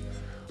 yes.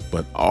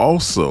 But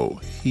also,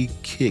 he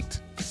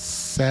kicked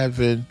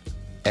 7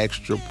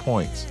 extra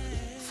points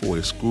for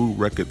a school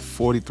record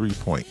 43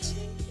 points.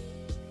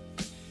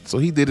 So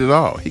he did it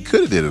all. He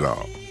could have did it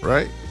all,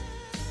 right?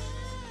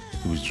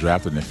 He was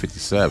drafted in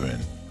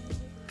 57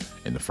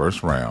 in the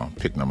first round,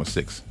 pick number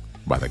 6,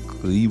 by the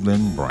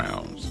Cleveland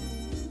Browns.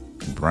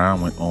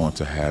 Brown went on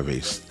to have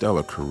a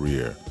stellar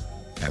career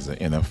as an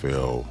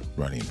NFL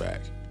running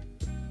back.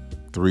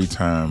 3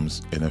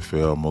 times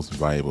NFL Most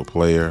Valuable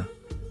Player,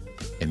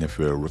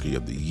 NFL Rookie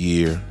of the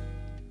Year,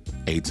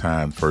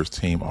 8-time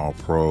first-team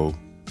All-Pro,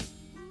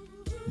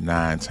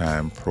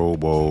 9-time Pro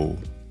Bowl,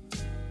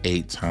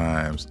 8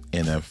 times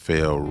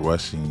NFL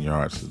rushing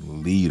yards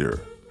leader,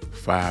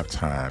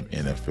 5-time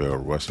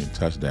NFL rushing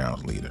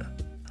touchdowns leader.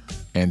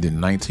 And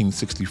in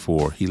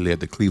 1964, he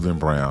led the Cleveland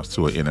Browns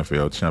to an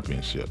NFL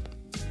championship.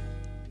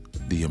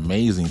 The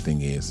amazing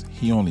thing is,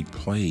 he only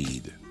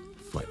played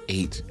for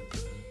 8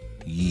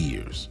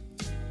 years.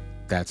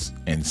 That's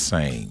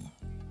insane.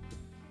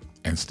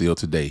 And still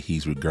today,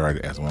 he's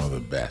regarded as one of the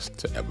best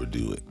to ever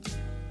do it.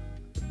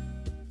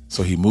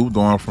 So he moved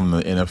on from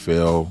the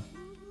NFL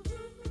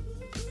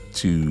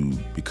to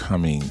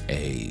becoming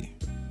an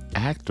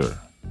actor.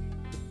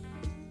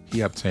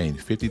 He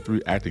obtained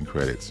 53 acting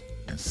credits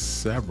and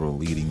several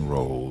leading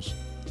roles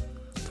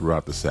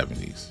throughout the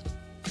 70s.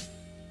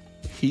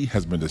 He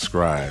has been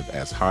described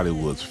as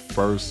Hollywood's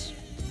first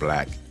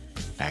black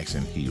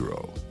action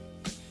hero.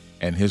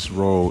 And his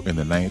role in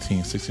the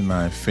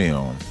 1969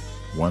 film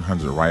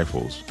 100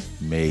 Rifles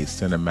made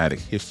cinematic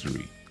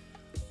history,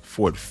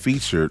 for it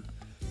featured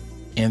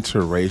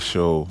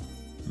interracial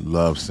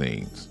love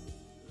scenes.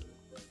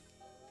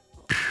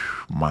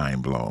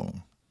 Mind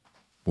blown.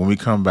 When we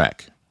come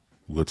back,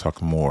 we'll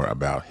talk more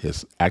about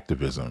his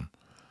activism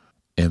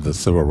in the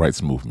civil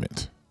rights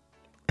movement.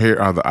 Here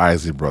are the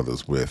Isley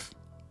Brothers with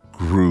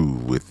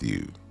Groove With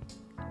You.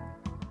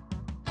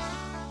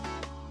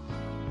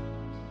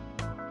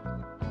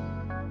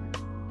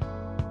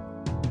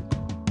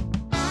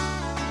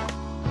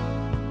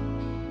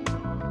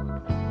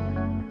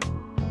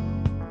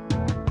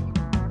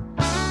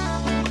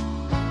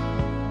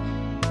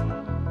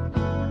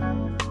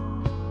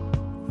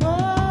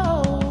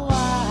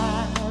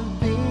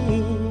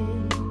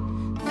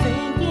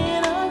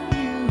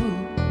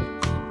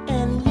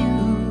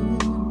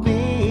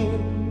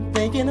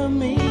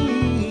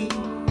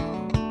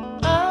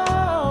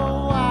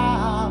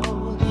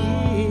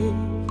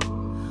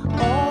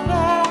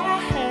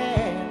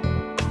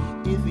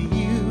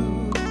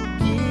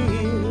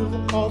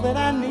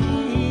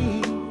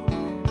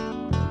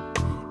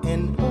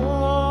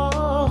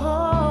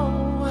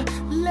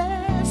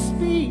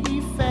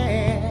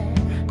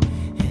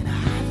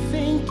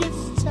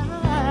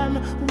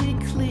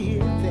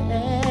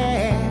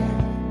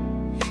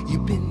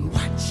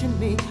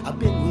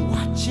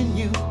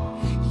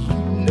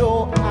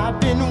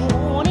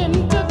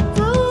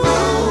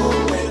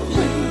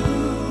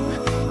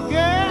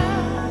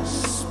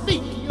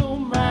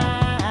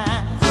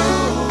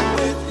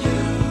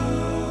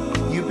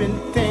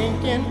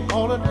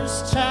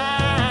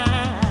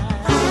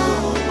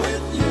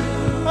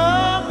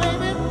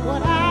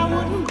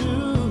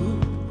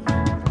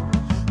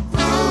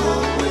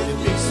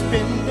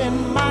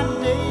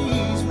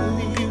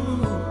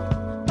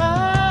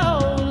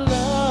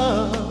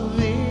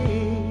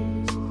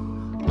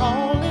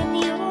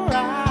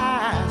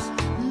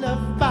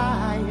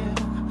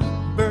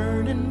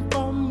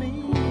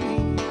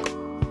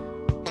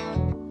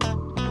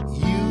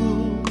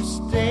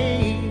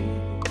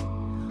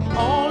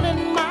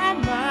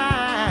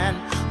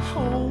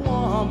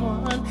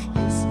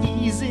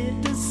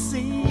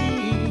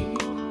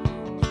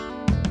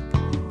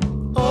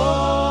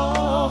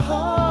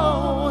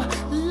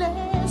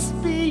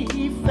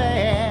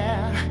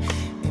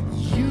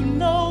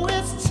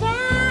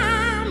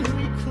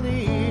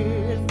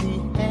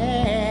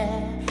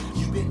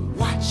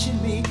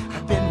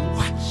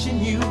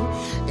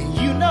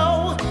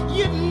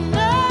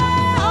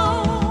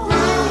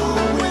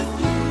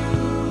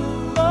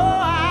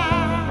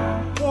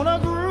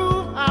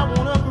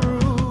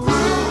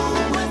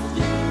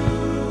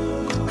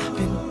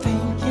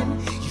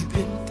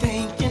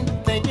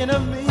 thinking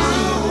of me.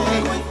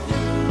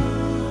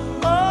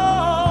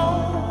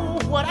 Oh,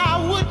 what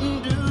I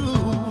wouldn't do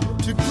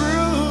to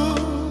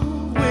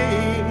groove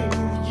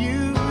with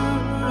you.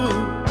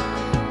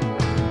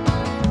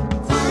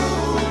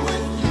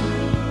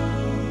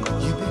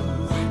 You've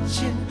been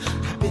watching,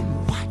 I've been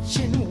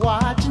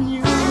watching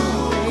you.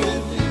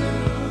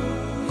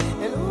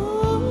 And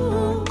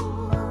ooh,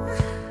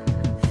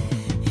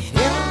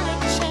 every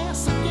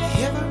chance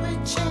again,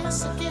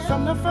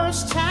 from the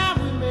first time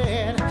we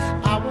met,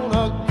 I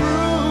wanna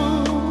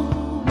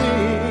groove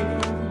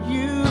with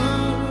you.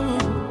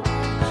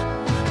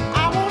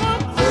 I wanna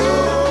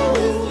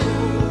groove,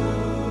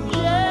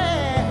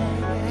 yeah.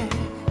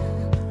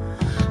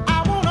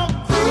 I wanna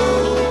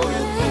groove.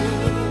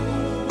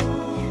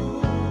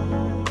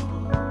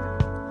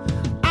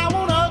 I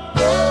wanna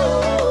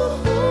groove.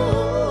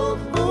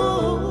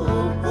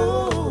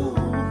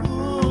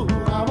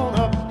 I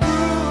wanna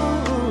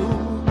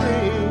groove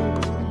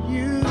with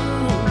you.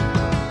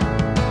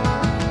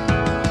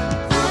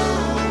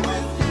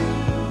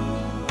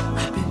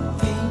 I've been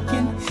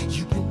thinking,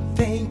 you've been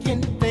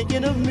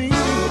thinking of me.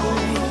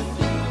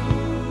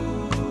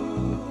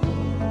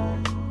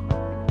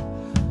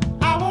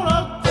 I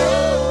wanna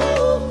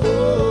groove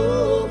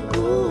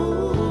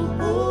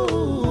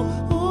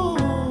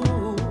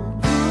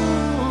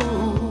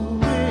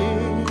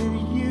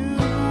with you.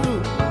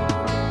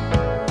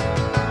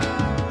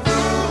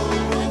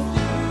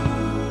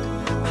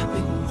 I've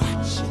been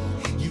watching,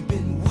 you've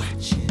been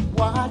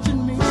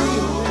watching me.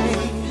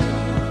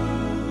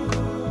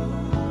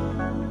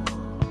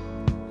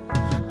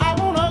 I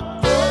wanna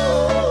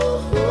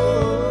groove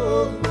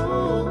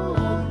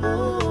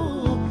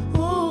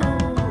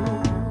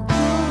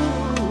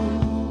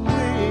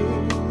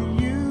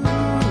with you.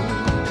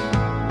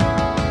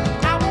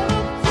 I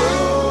wanna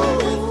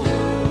groove,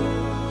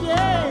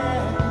 yeah.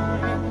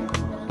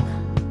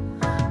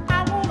 I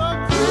wanna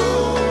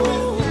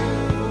groove,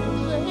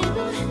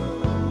 baby.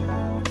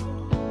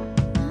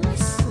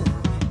 Listen,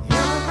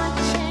 every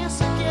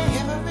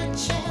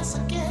chance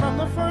again, from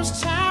the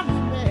first time we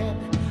met,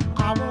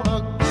 I wanna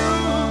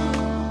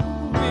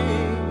groove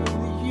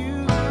with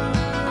you.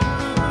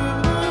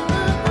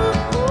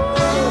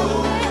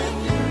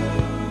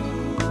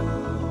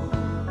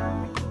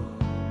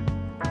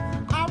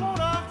 I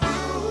wanna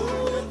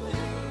groove.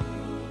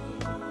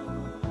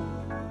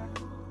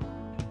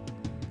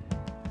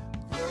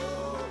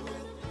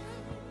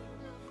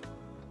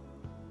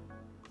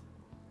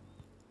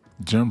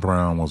 Jim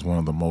Brown was one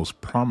of the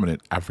most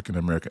prominent African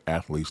American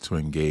athletes to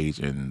engage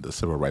in the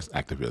civil rights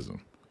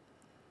activism.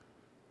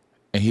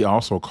 And he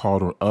also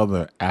called on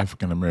other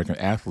African American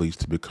athletes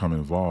to become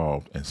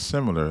involved in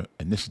similar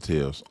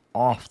initiatives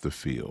off the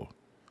field.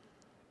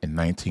 In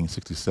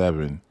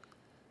 1967,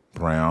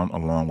 Brown,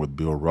 along with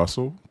Bill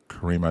Russell,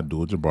 Kareem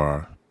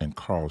Abdul-Jabbar, and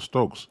Carl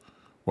Stokes,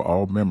 were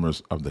all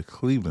members of the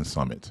Cleveland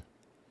Summit,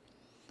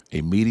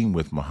 a meeting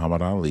with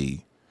Muhammad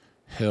Ali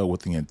held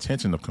with the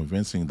intention of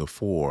convincing the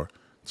four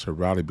to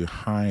rally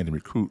behind and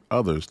recruit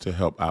others to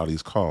help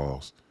Ali's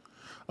cause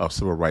of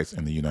civil rights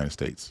in the United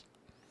States.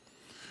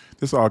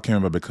 This all came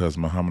about because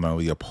Muhammad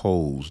Ali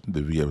opposed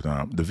the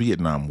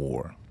Vietnam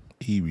War.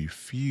 He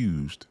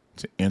refused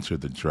to enter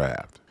the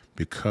draft.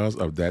 Because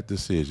of that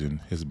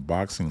decision, his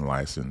boxing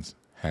license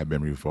had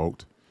been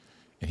revoked,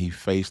 and he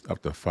faced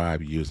up to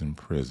 5 years in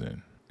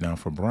prison. Now,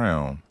 for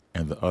Brown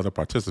and the other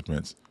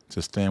participants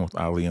to stand with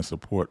Ali in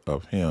support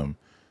of him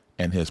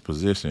and his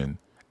position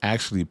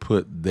actually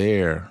put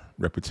their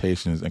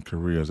reputations and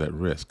careers at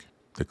risk.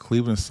 The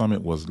Cleveland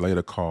Summit was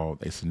later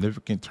called a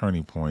significant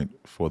turning point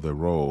for the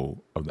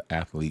role of the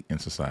athlete in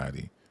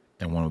society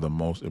and one of the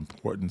most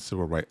important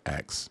civil rights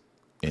acts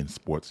in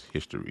sports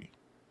history.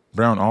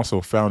 Brown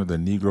also founded the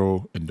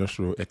Negro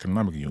Industrial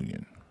Economic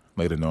Union,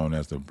 later known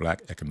as the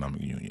Black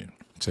Economic Union,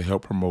 to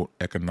help promote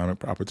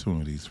economic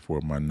opportunities for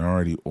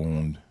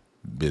minority-owned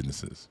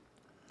businesses.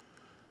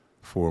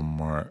 For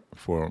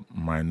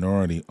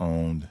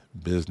minority-owned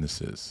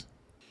businesses.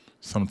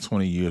 Some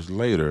 20 years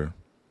later,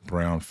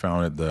 Brown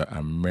founded the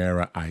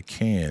Amera I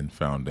Can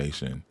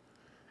Foundation,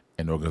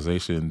 an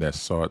organization that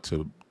sought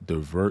to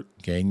divert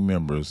gang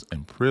members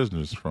and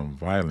prisoners from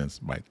violence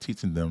by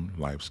teaching them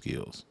life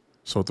skills.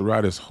 So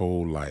throughout his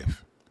whole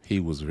life, he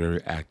was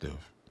very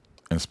active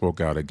and spoke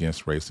out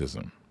against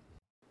racism.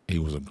 He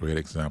was a great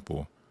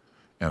example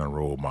and a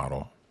role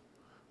model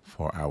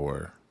for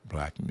our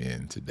black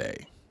men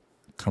today.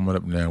 Coming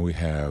up now, we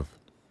have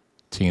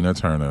Tina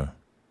Turner,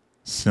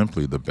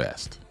 Simply the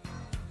Best.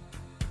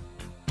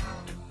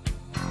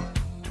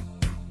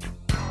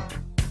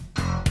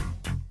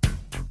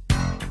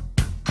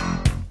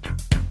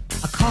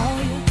 I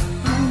call you,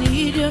 I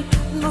need you,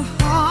 my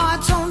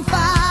heart's on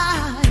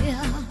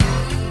fire.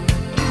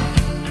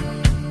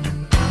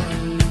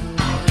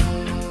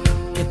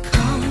 You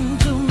come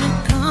to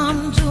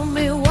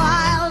me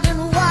wild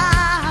and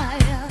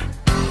wild.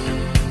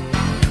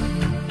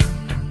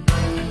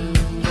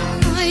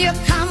 You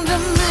come to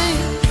me,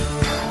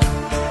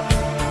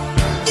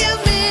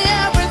 give me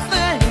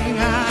everything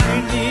I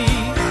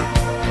need.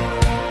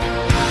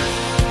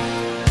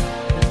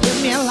 Give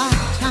me a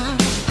lifetime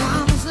of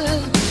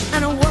promises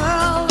and a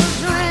world of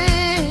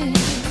dreams.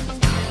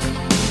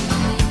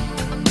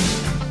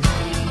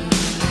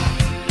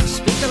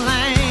 Speak the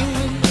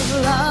language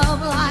of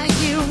love like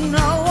you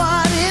know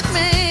what it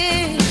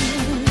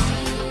means.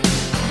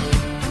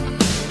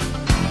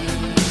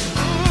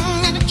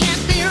 And it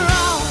can't be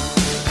wrong.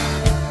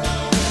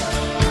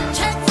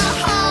 Take my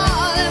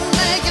heart and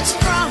make it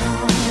strong.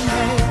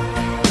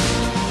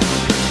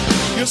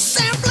 You're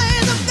simply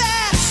the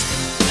best.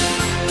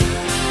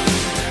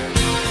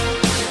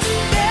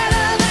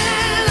 Better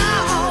than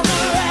all the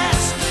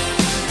rest.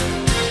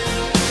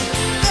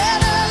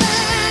 Better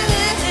than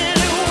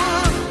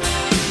anyone.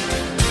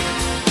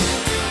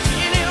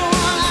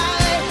 Anyone I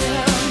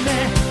ever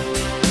met.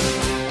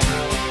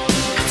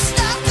 I'm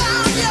stuck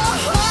on your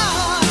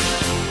heart.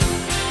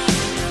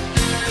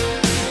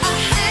 I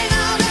hang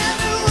on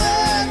every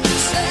word you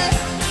say.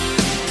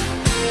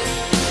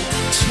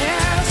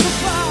 Tear us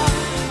apart.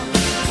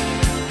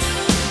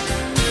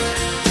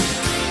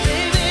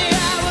 Baby,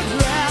 I would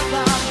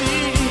rather be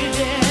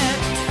dead.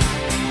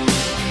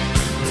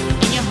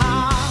 In your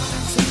heart,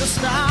 see the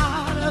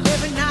start of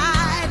every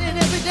night and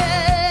every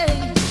day.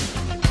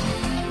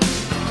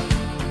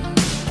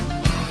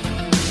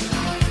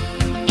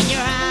 In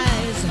your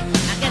eyes,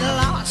 I get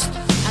lost,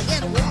 I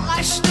get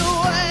washed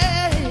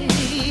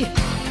away.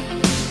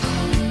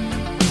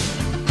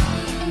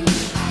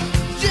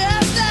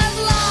 Just as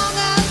long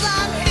as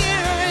I'm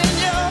here in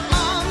your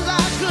arms,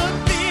 I could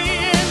be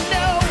in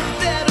no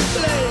better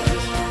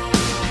place.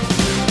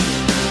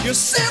 You're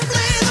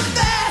simply the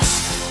best.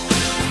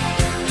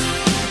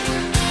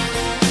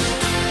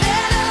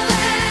 Better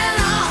than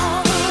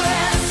all the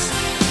rest.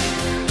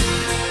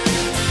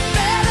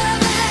 Better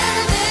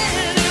than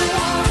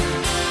anyone.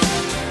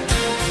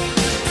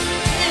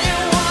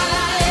 Anyone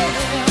I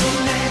ever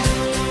met.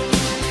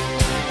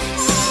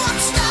 Ooh, I'm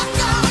stuck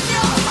on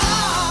your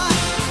heart.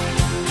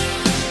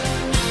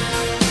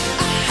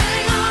 I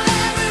hang on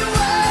every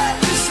word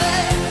you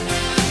say.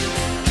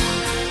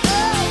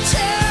 Oh,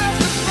 tear us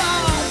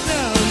apart.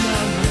 No, no,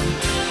 no.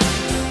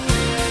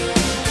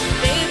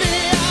 Baby,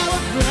 I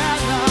would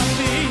rather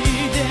be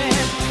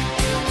dead.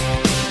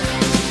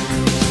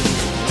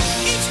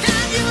 Each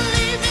time you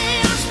leave me,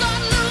 I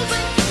start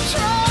losing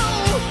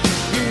control.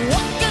 You're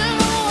walking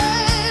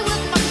away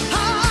with my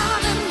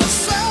heart and my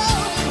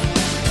soul.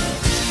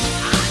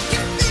 I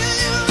can feel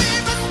you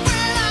even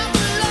when I'm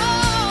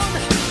alone.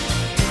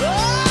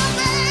 Oh,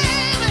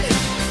 baby,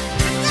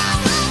 now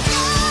I'm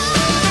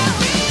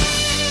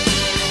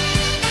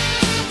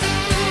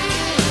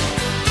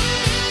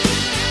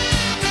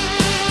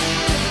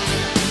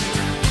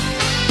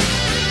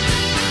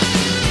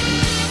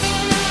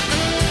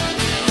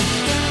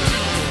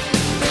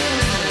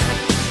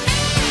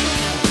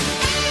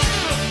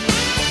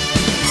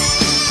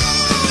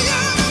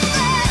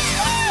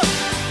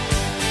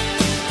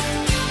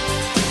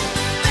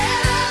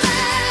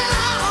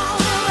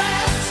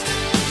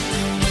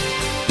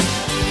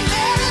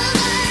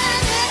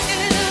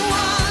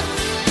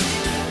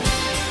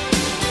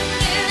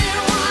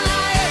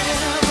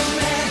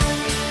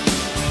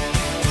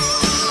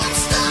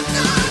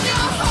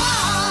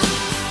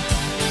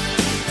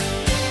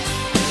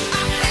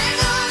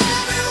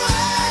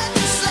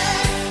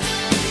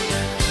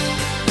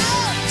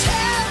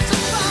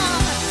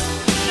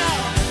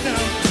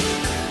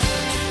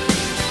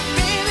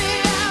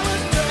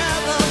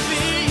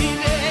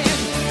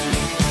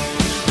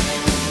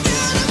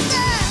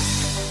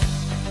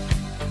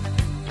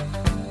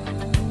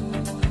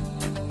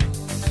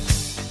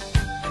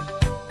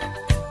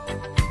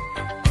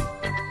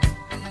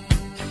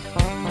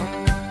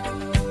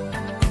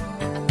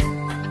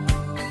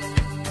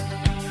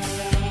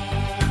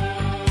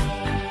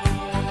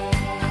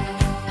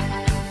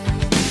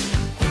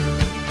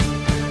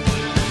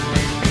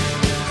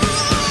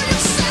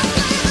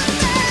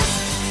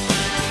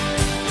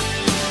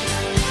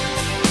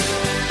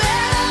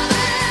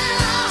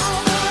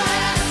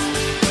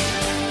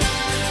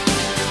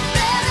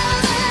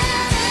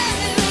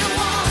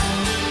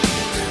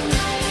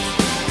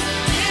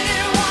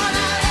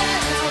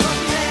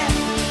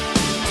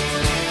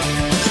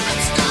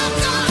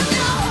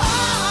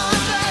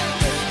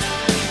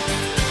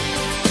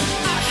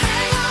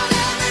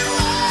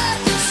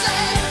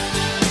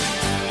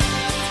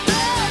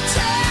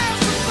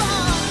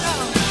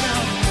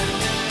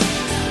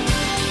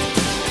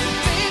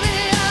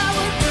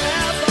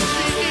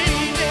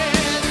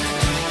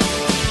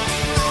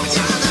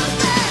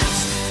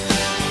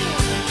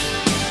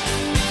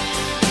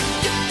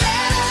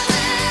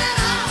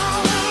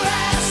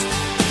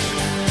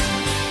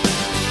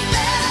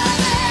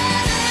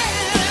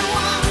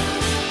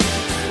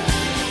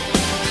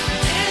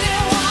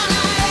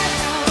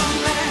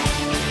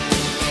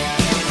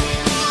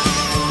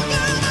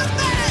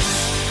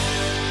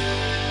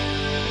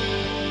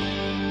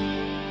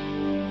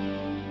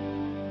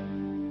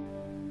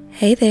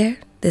Hey there,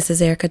 this is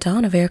Erica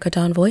Dawn of Erica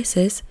Dawn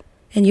Voices,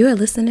 and you are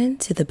listening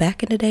to the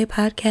Back in the Day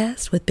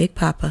podcast with Big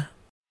Papa.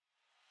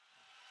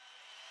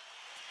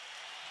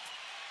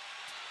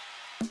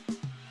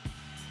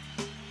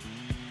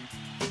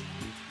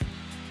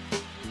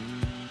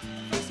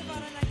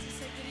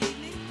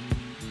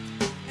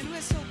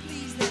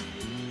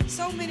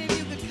 so many of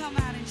you could come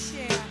out and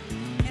share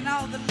in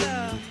all the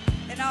love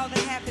and all the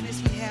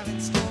happiness we have in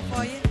store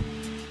for you.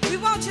 We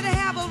want you to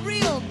have a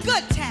real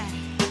good time,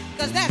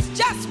 because that's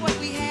just what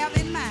we have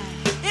in mind.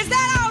 Is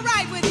that all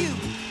right with you?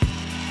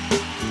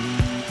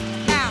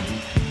 Now,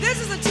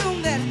 this is a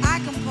tune that I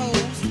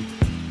composed,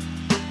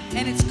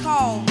 and it's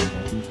called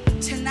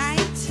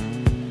Tonight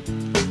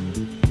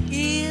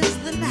Is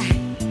the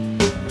Night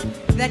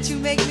That You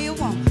Make Me a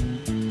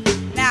Woman.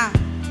 Now,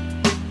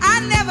 I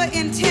never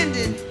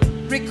intended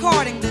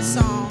recording this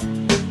song.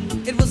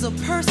 It was a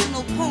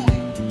personal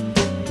poem.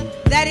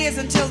 That is,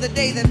 until the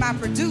day that my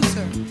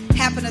producer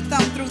happened to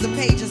thumb through the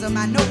pages of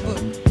my notebook.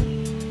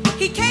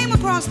 He came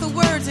across the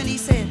words and he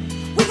said,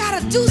 we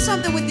gotta do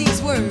something with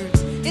these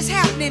words. It's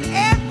happening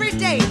every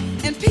day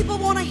and people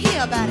want to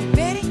hear about it,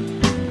 Betty.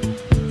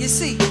 You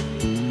see,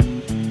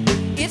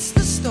 it's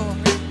the story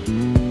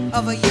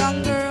of a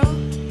young girl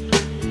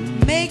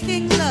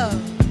making love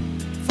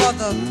for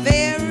the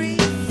very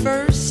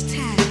first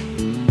time.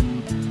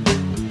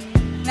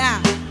 Now,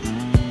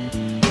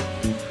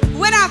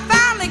 when I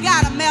finally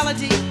got a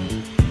melody,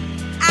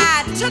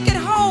 I took it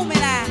home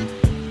and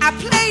I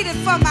played it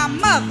for my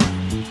mother.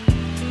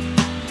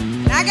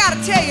 Now, I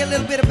gotta tell you a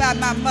little bit about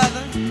my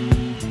mother.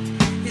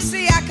 You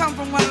see, I come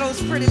from one of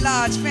those pretty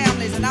large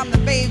families and I'm the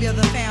baby of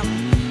the family.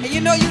 And you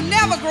know, you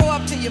never grow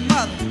up to your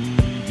mother.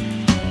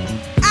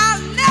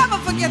 I'll never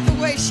forget the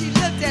way she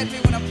looked at me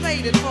when I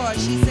played it for her.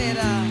 She said,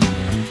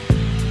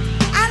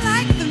 I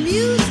like the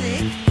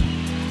music.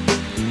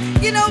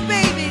 You know,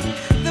 baby,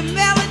 the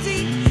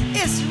melody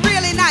is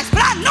really nice,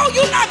 but I know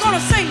you're not gonna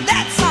sing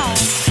that song.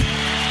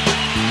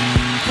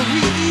 But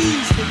we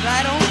eased it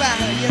right on by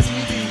her, yes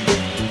we did.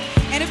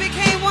 And it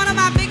became one of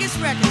my biggest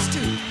records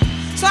too.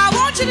 So I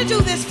want you to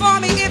do this for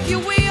me, if you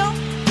will.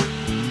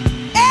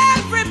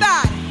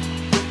 Everybody,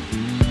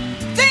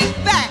 think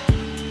back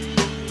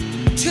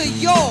to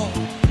your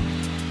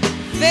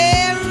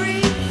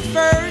very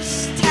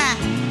first time.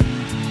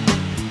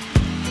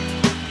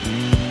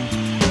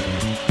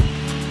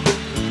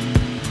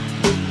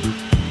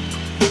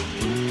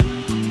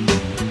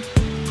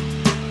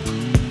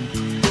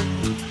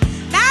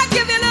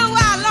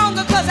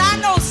 I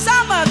know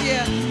some of you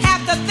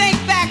have to think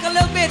back a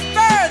little bit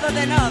further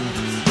than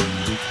others.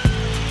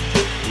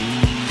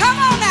 Come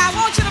on now, I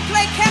want you to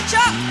play catch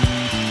up,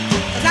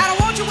 because I don't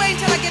want you waiting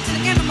until I get to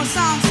the end of my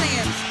song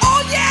saying,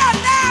 oh yeah,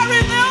 now I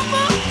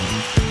remember.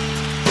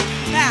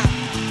 Now,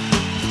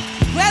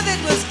 whether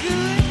it was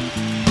good,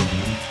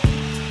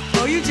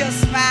 or you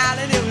just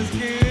smiling, it was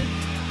good,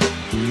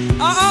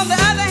 or on the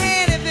other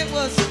hand, if it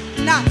was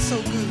not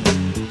so good,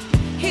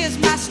 here's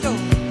my story.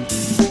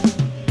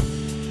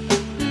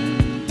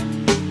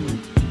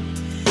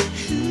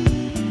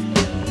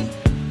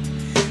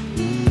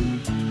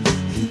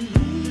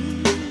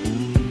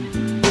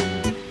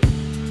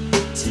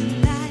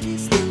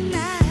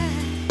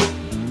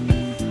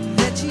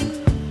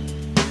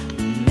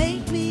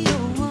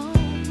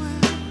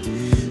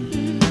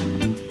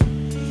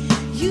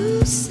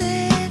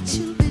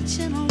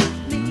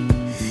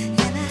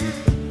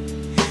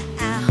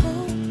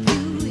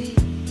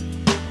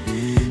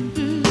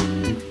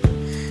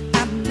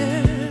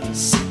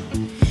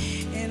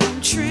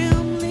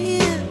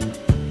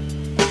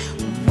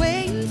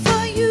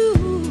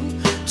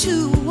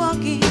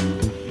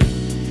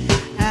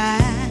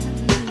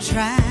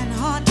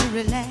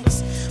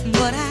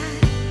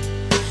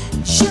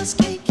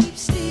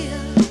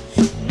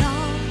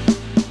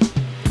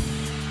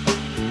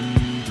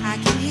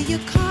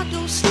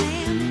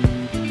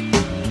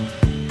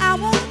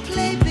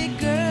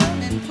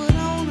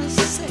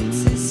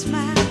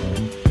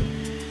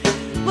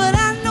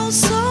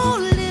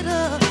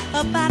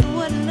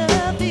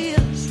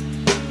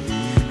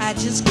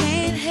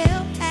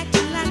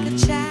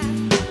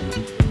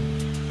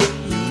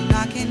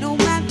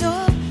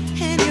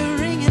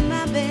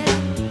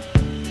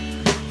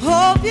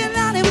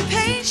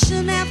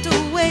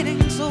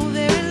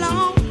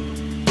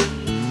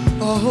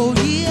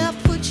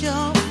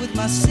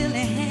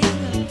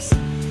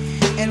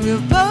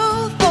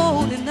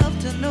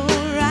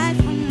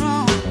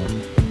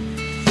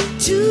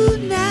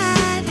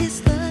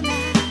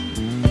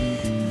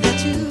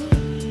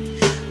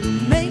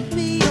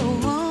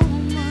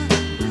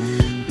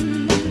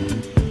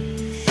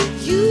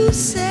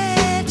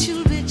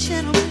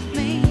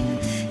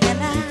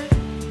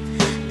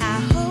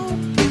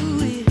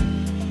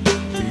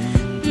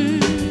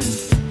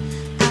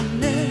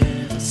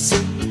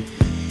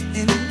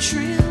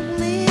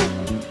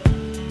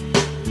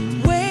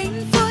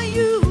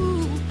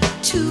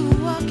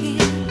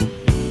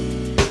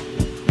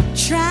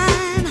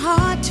 Trying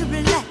hard to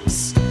relax.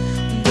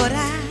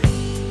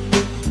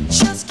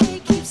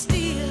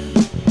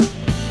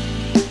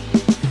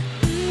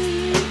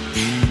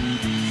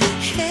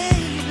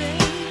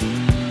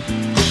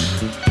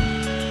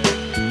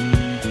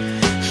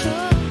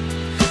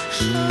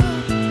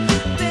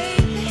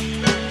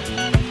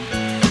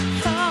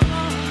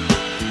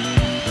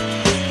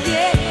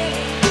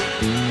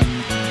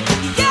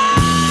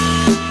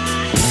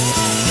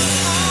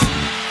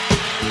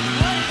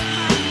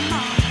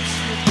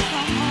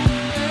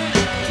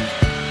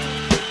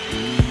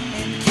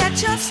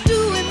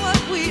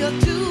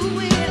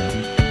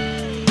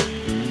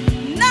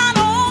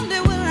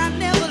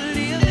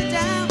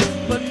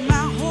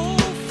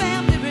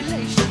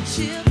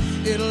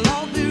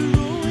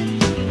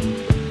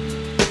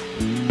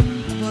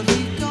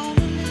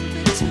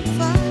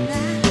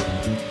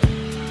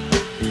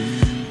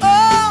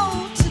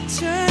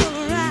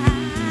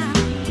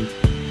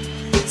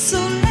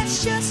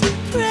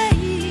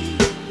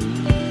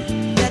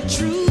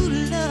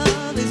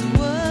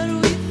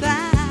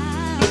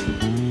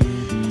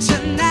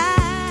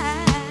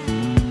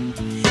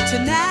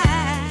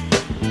 tonight,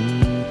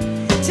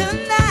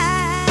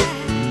 tonight,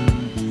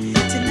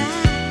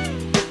 tonight.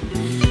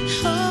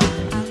 Oh,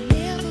 I'll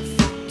never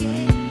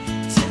forget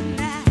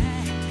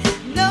tonight.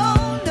 No,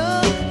 no,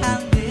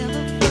 I'll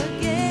never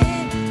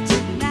forget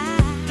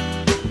tonight.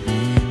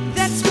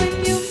 That's when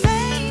you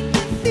made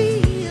me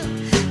feel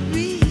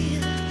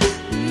real.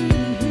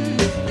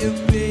 You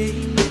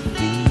made me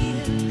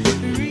feel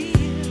real,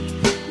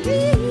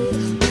 real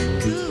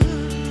good.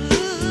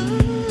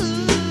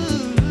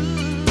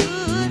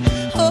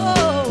 Oh,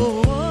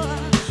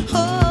 oh,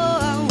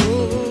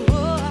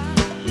 oh,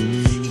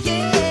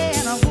 yeah.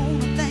 And I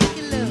wanna thank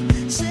you, love.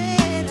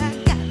 Said I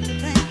got to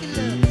thank you,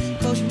 love,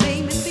 'cause you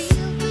made me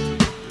feel good.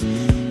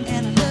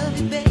 And I love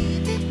you,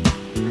 baby.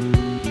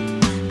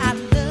 I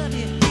love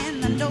you and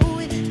I know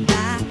it. I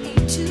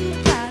ain't too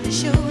proud to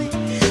show it,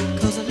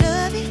 'cause I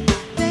love you,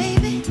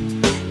 baby,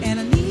 and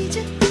I need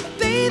you,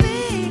 baby.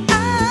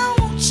 I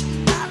want you,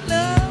 my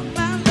love,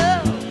 my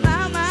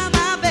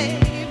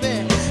baby.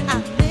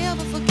 I'll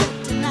never forget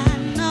tonight,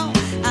 no,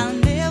 I'll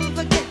never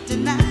forget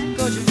tonight,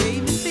 'cause you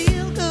made me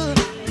feel good,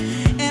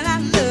 and I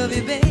love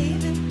you,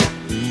 baby.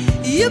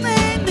 You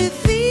made me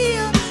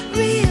feel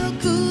real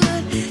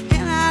good,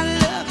 and I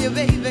love you,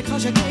 baby,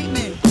 'cause you gave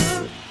me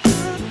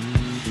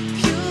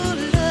pure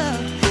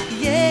love,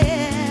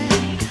 yeah.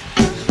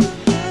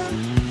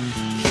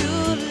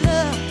 Pure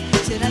love,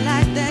 said I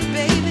like that,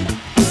 baby.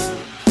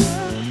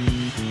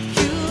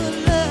 Pure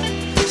love,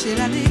 said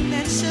I need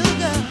that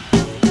sugar.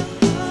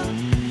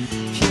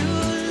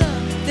 Pure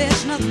love,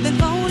 there's nothing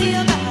phony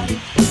about it.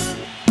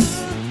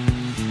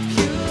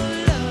 Pure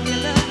love, your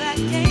love I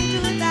can't do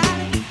without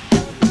it.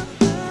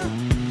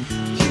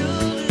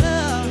 Pure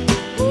love,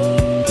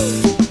 ooh,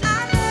 I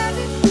love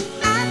it,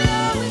 I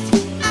know it,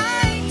 I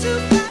ain't too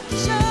proud to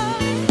show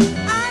it.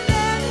 I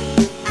love it,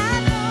 I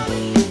know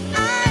it, I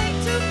ain't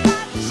too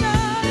proud to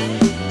show it.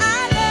 I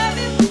love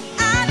it,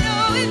 I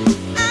know it,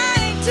 I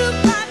ain't too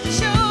proud to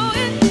show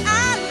it.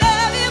 I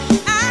love it,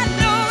 I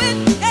know it,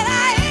 and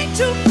I ain't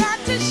too proud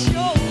to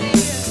show it.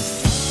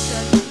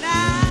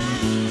 Tonight.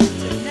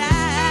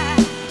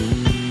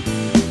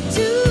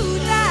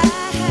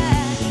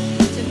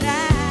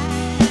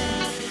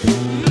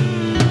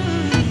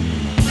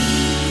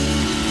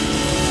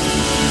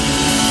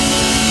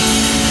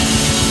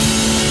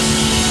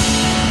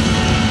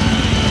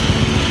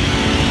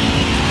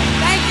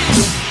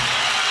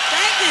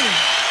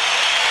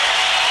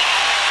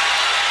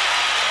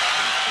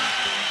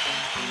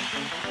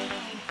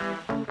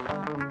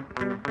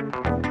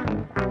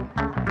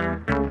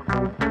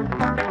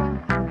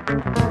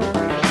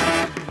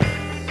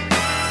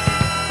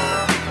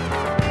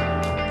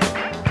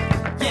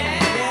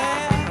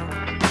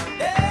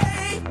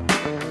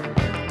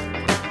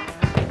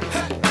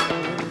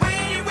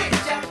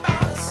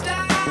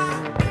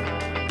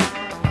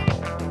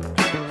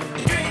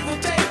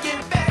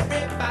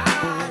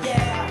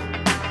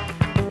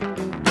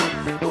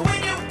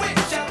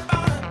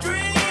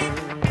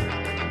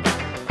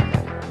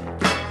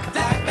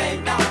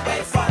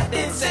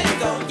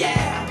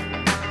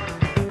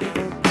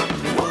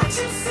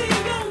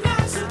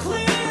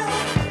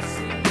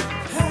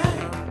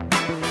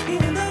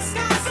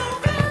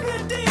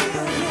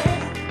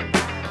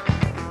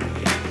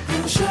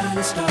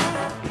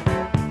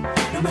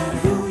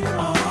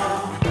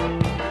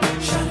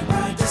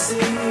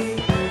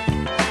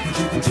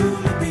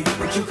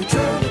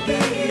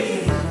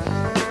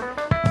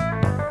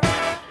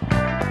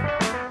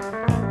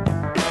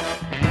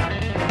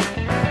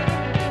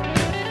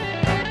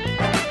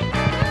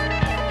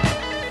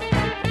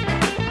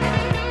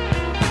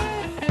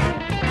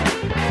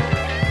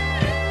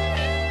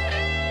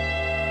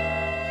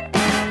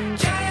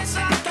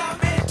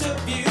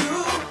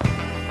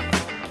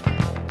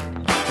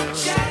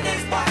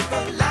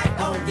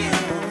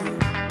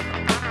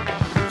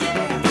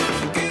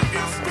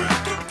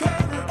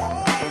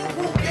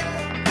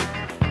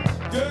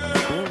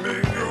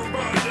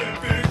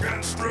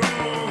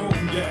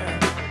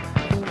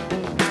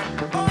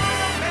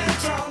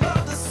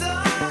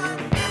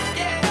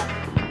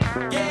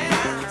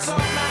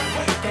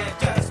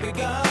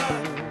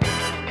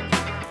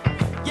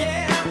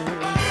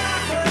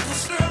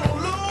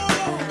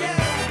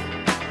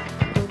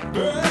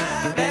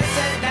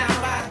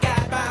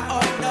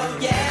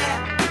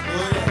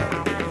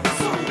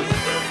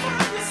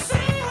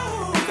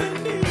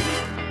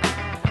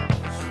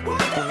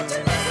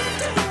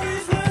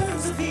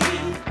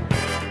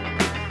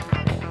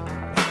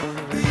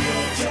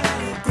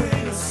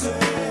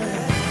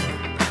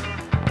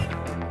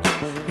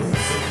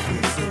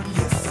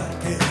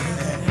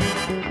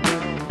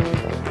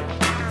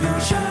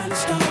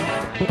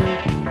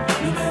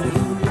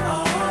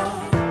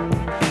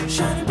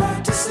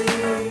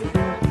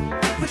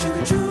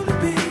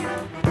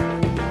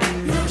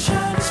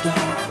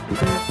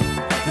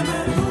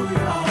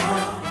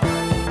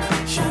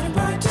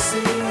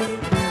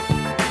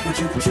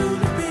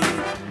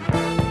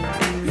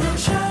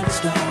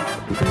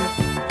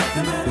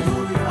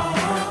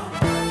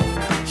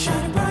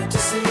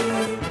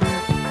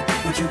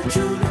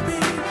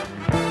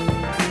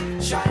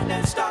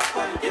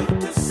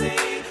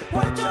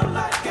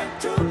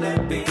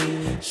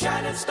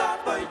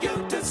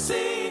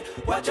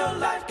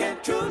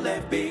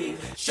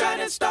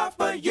 superstar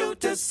for you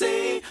to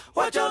see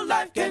what your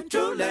life can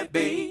truly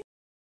be.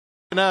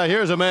 Now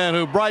here's a man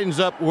who brightens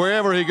up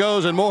wherever he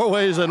goes in more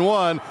ways than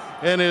one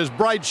in his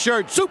bright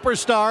shirt,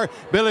 superstar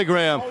Billy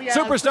Graham. Oh, yeah,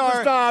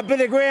 Superstar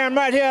Billy Graham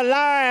right here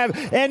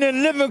live and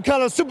in living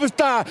color.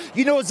 Superstar.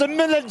 You know, it's the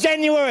middle of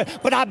January,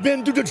 but I've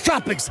been through the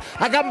tropics.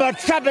 I got my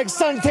tropic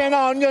suntan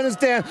on, you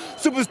understand?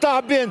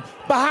 Superstar been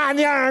behind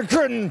the Iron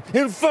Curtain,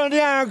 in front of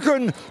the Iron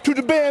Curtain, to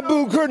the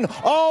bamboo curtain,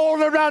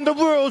 all around the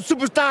world.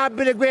 Superstar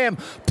Billy Graham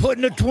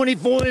putting the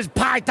 24-inch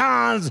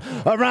pythons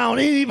around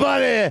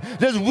anybody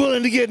that's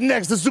willing to get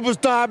next to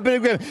Superstar Billy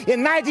Graham.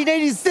 In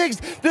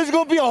 1986, there's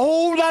going to be a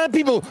whole lot of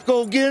people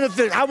going to get in the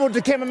fix. I want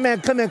the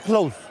cameraman come in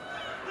close.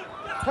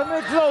 Come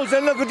in close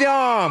and look at the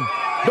arm.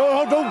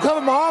 Don't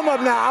cover my arm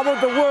up now. I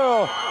want the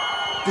world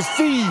to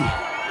see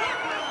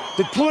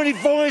the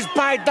 24-inch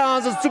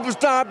pythons of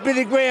Superstar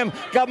Billy Graham.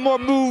 Got more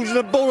moves than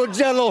a bowl of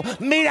Jell-O,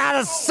 made out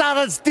of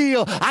solid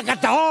steel. I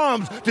got the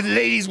arms that the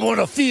ladies want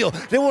to feel.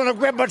 They want to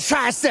grab my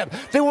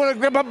tricep. They want to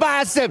grab my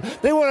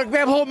bicep. They want to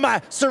grab hold of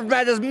my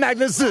serratus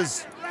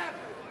magnusus.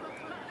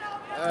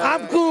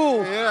 I'm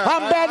cool.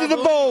 I'm bad to the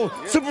bone.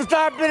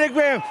 Superstar Billy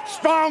Graham,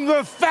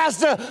 stronger,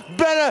 faster,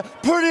 better,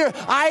 prettier.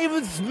 I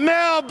even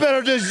smell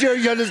better this year.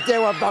 You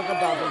understand what I'm talking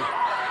about?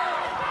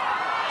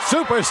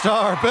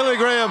 Superstar Billy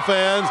Graham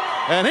fans,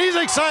 and he's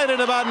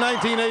excited about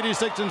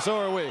 1986, and so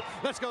are we.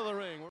 Let's go to the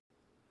ring.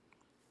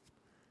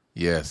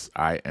 Yes,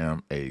 I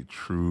am a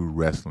true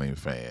wrestling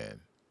fan.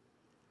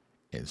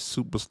 And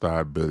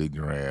Superstar Billy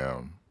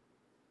Graham,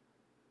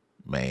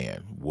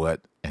 man, what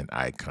an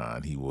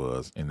icon he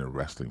was in the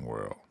wrestling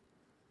world.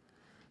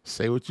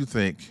 Say what you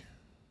think.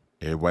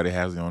 Everybody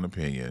has their own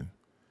opinion.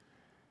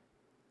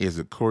 Is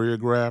it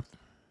choreographed?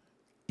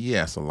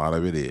 Yes, a lot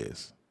of it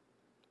is.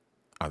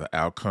 Are the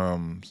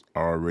outcomes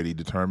already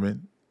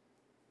determined?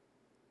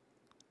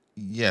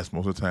 Yes,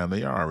 most of the time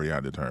they are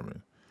already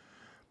determined.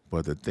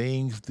 But the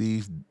things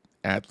these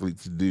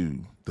athletes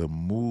do, the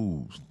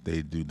moves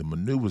they do, the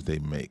maneuvers they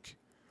make,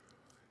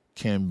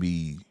 can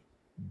be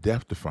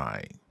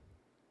death-defying.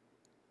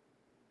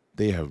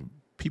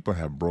 People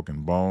have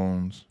broken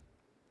bones,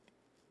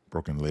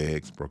 broken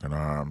legs, broken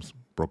arms,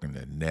 broken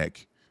their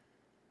neck.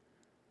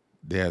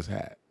 There's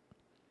had.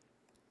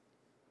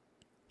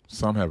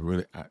 Some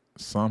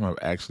have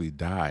actually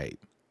died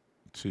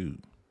too.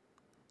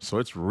 So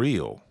it's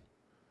real.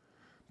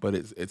 But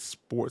it's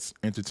sports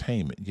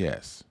entertainment,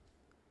 yes.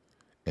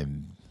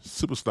 And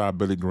Superstar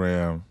Billy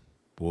Graham,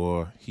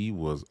 boy, he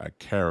was a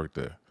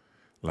character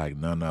like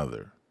none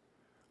other.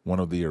 One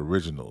of the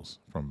originals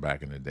from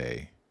back in the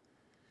day.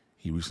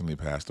 He recently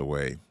passed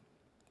away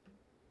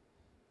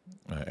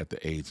at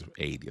the age of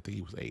 80. I think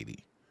he was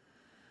 80.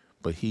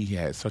 But he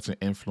had such an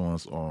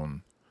influence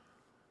on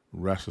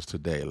wrestlers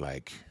today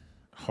like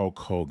Hulk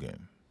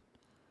Hogan,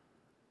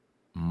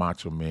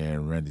 Macho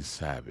Man Randy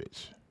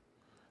Savage,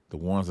 the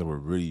ones that were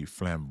really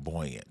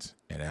flamboyant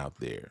and out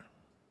there.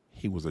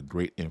 He was a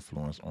great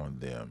influence on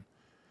them.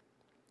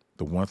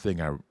 The one thing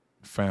I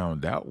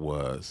found out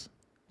was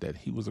that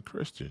he was a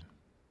Christian.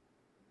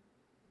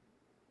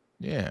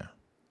 Yeah.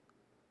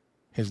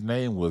 His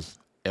name was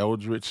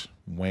Eldridge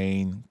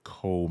Wayne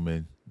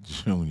Coleman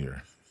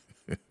Jr.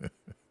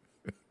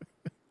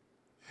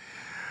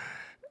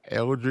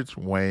 Eldridge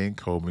Wayne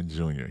Coleman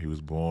Jr. He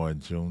was born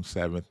June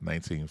 7th,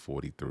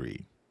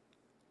 1943.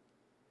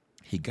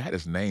 He got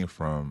his name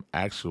from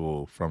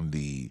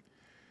the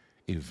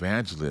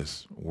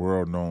evangelist,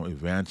 world-known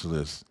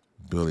evangelist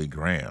Billy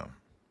Graham.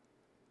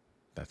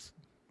 That's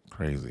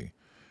crazy.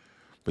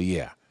 But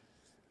yeah,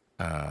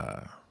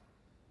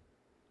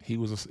 he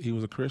was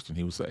a Christian.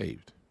 He was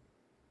saved.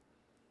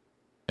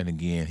 And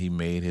again, he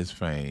made his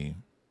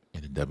fame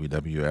in the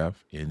WWF,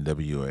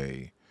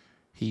 NWA.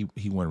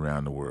 He went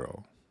around the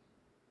world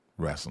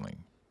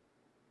wrestling.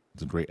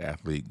 He's a great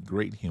athlete,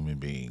 great human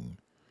being,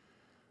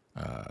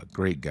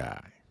 great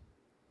guy.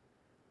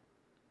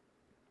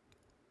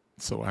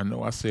 So I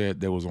know I said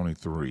there was only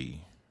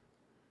 3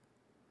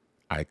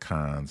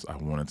 icons I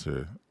wanted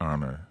to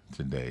honor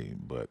today,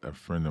 but a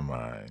friend of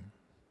mine,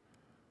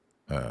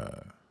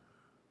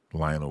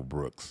 Lionel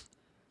Brooks,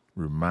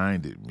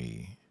 reminded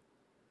me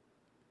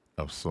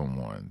of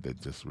someone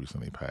that just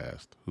recently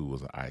passed who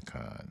was an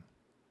icon,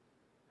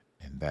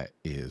 and that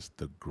is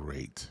the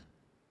great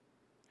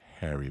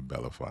Harry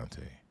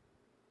Belafonte.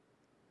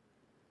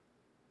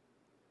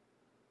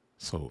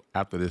 So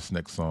after this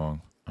next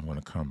song, I'm going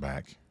to come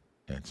back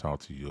and talk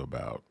to you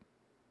about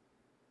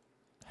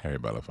Harry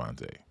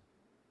Belafonte.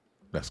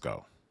 Let's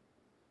go.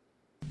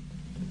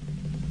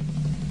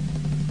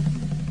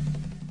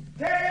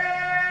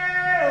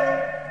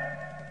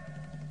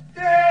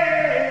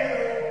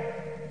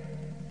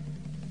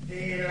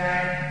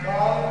 Daylight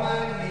come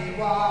and me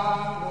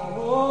want go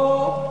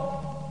home.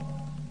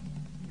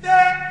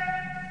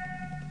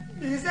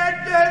 Me said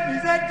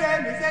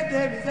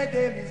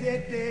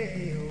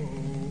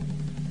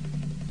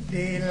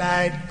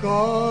daylight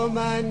come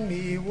and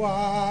me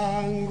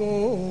want go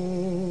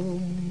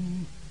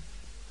home.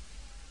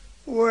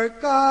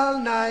 Work all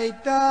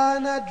night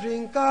and a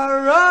drink a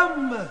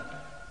rum.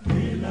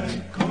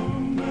 Daylight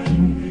come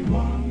and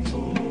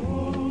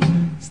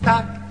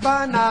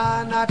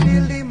banana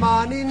till the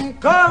morning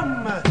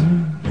come.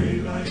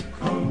 Daylight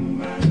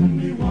come and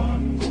me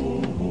one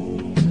go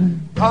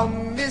home.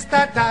 Come,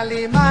 Mr.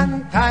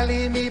 Tallyman,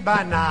 tally me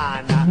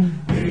banana.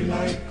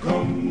 Daylight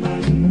come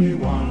and me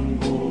one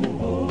go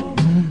home.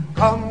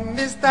 Come,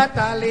 Mr.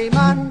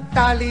 Tallyman,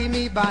 tally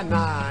me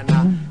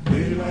banana.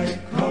 Daylight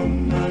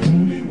come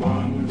and me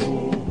one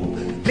go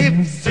home.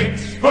 Live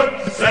 6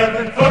 foot,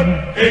 7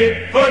 foot,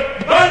 8 foot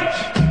bunch.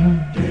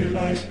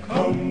 Daylight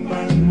come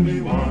and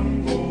me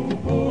one go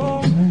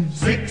home.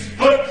 6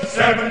 foot,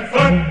 7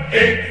 foot,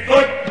 8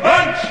 foot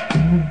bunch.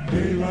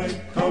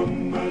 Daylight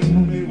come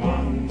and me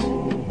one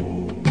go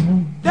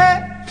home. day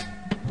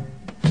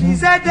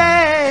is a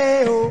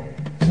day, oh.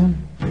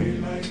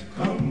 Daylight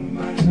come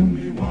and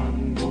me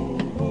one go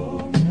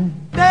home.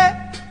 Day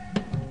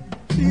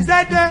is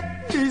a day,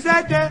 is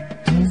a day,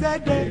 is a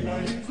day.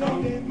 Daylight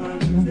come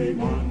and me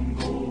one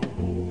go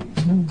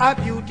home. A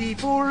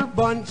beautiful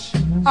bunch,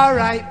 a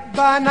ripe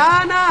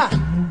banana.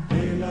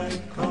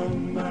 Daylight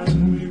come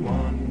and me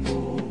one go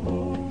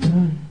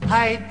home.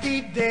 Hide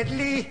the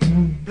deadly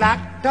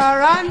black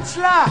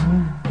tarantula.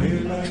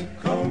 Daylight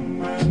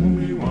come and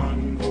me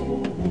one go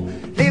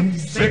home. Live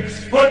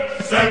 6 foot,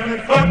 7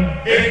 foot,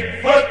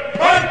 8 foot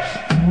bunch.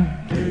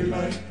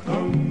 Daylight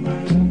come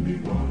and me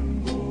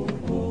one go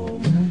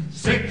home.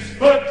 6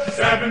 foot,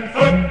 7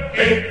 foot,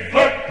 8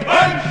 foot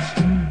bunch.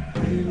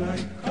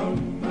 Daylight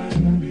come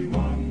and me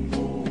one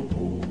go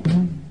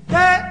home.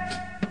 day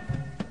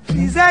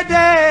is a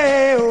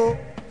day, oh.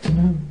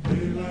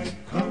 Daylight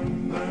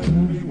come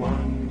and me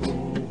one go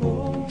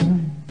home.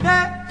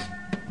 Day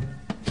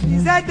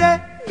is a day,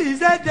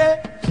 is a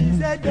day, is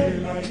a day,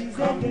 Daylight is a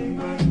come day.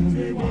 and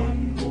me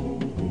one go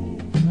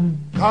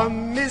home.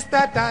 Come,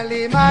 Mr.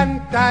 Tallyman,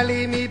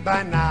 tally me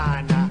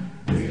banana.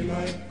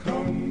 Daylight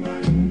come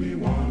and me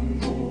one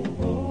go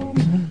home.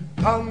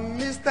 Come,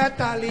 Mr.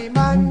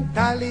 Tallyman,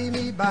 tally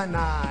me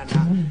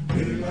banana.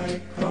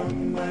 Daylight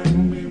come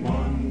and me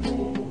one go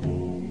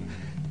home.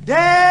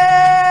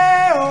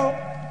 Day-o,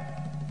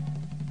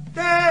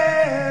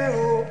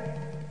 day-o.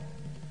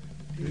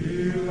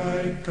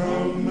 Daylight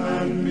come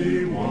and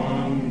me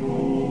one go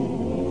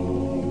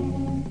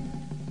home.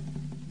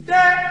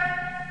 Day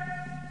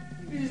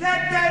is a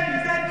day,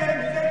 is a day,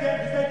 is a day,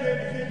 is a day,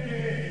 is a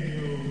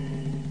day.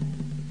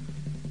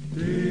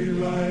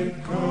 Daylight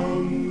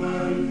come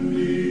and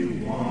me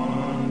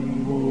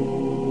one go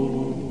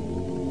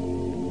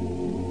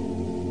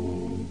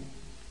home.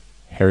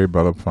 Harry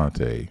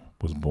Belafonte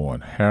was born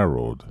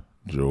Harold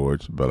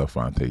George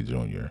Belafonte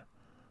Jr.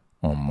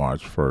 on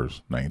March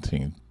 1st,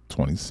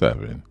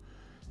 1927,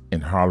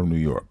 in Harlem, New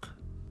York.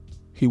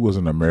 He was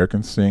an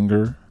American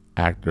singer,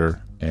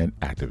 actor, and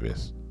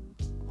activist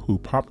who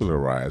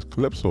popularized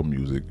calypso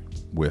music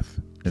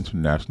with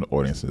international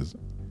audiences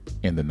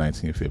in the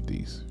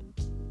 1950s.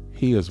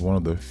 He is one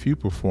of the few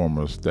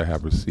performers that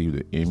have received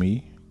an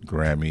Emmy,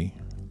 Grammy,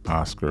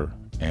 Oscar,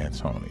 and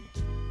Tony.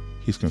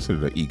 He's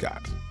considered an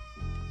EGOT.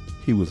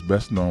 He was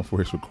best known for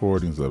his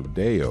recordings of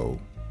Day-O,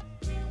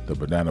 the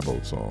Banana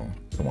Boat song,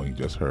 the one you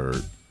just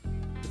heard,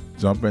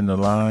 Jump in the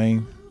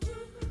Line,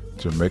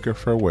 Jamaica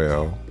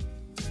Farewell,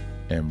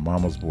 and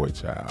Mama's Boy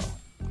Child.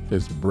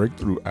 His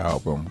breakthrough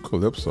album,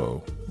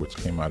 Calypso, which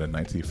came out in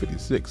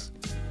 1956,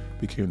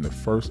 became the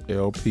first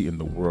LP in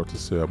the world to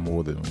sell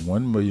more than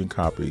 1 million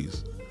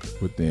copies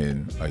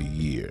within a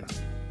year.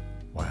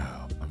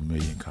 Wow, 1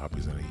 million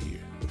copies in a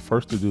year. The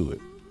first to do it.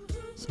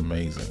 It's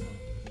amazing.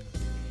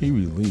 He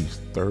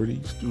released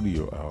 30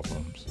 studio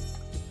albums,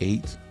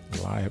 8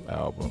 live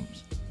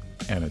albums,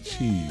 and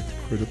achieved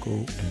critical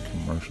and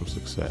commercial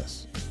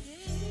success.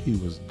 He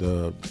was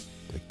dubbed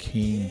the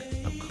King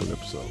of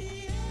Calypso.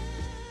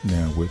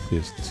 Now, with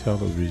his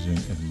television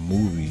and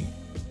movie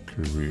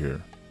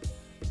career,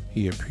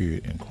 he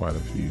appeared in quite a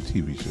few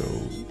TV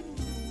shows.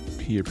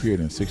 He appeared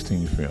in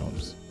 16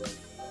 films,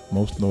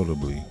 most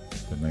notably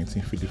the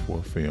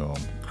 1954 film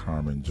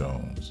Carmen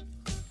Jones,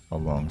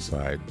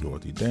 alongside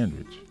Dorothy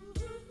Dandridge.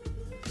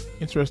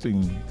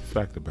 Interesting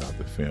fact about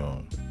the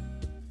film,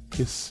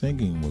 his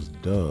singing was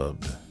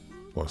dubbed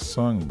or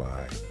sung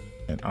by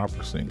an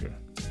opera singer.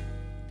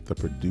 The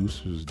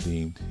producers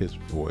deemed his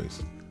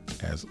voice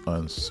as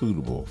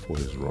unsuitable for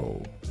his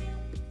role.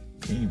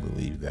 Can you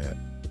believe that?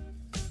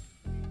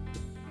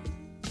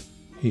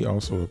 He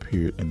also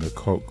appeared in the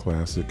cult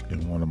classic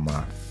and one of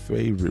my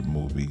favorite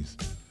movies,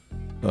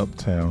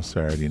 Uptown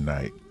Saturday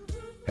Night,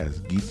 as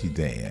Geechee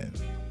Dan.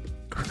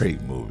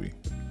 Great movie.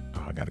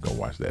 Oh, I gotta go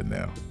watch that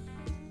now.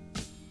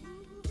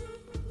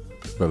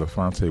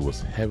 Belafonte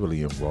was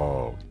heavily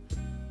involved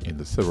in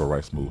the civil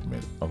rights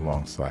movement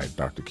alongside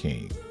Dr.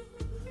 King.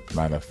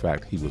 Matter of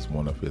fact, he was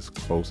one of his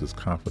closest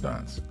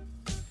confidants.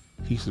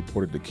 He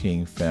supported the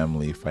King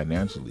family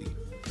financially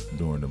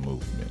during the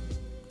movement.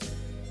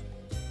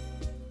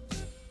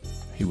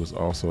 He was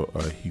also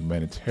a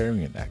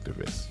humanitarian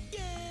activist.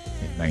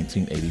 In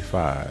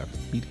 1985,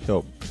 he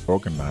helped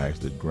organize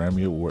the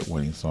Grammy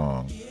Award-winning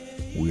song,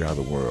 We Are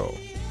the World,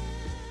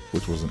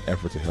 which was an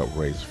effort to help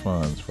raise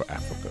funds for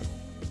Africa.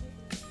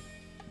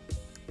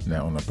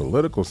 Now, on the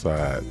political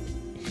side,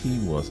 he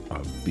was a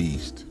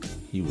beast.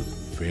 He was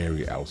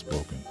very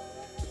outspoken.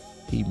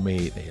 He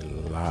made a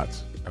lot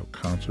of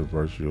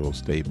controversial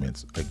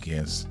statements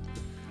against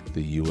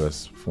the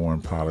U.S.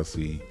 foreign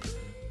policy,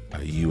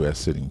 a U.S.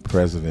 sitting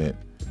president,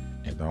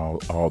 and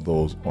all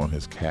those on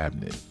his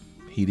cabinet.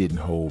 He didn't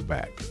hold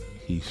back.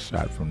 He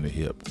shot from the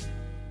hip.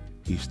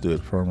 He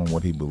stood firm on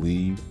what he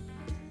believed,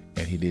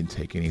 and he didn't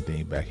take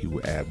anything back. He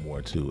would add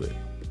more to it.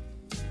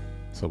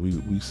 So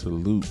we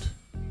salute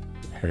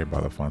Harry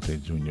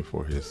Belafonte Jr.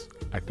 for his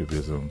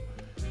activism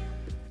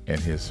and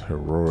his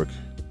heroic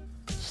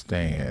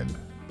stand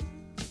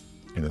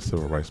in the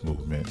civil rights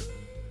movement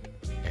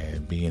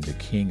and being the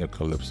king of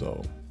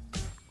Calypso.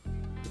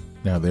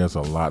 Now, there's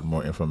a lot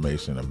more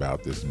information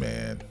about this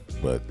man,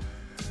 but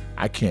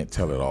I can't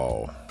tell it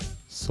all.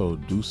 So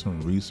do some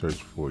research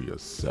for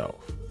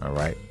yourself, all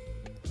right?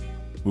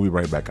 We'll be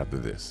right back after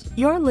this.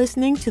 You're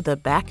listening to the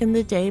Back in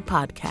the Day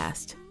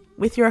podcast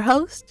with your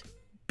host,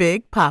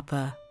 Big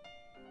Papa.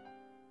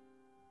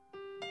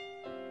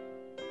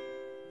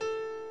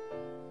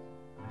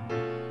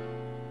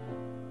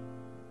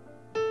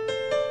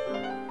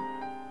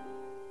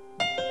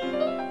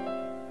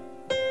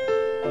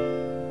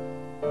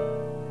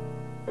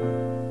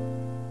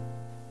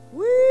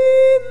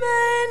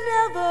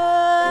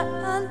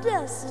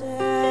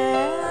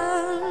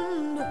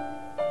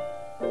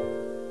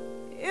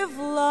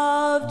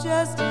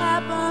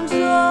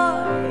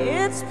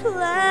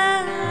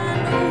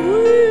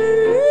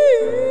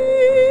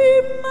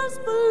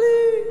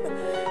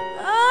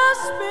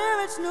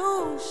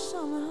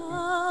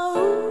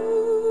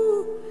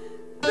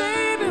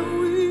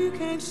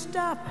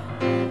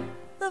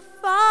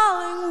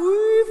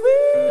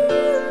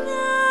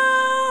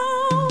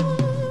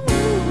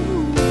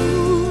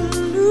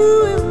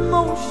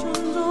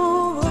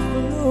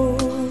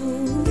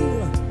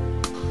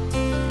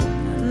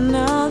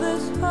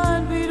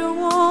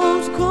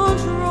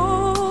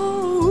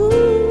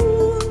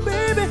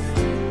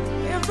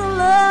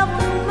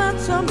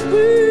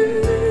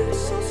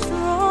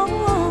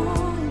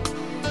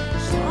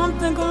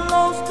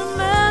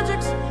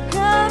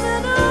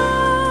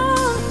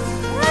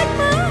 Take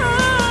my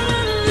hand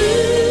and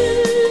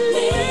lead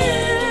me.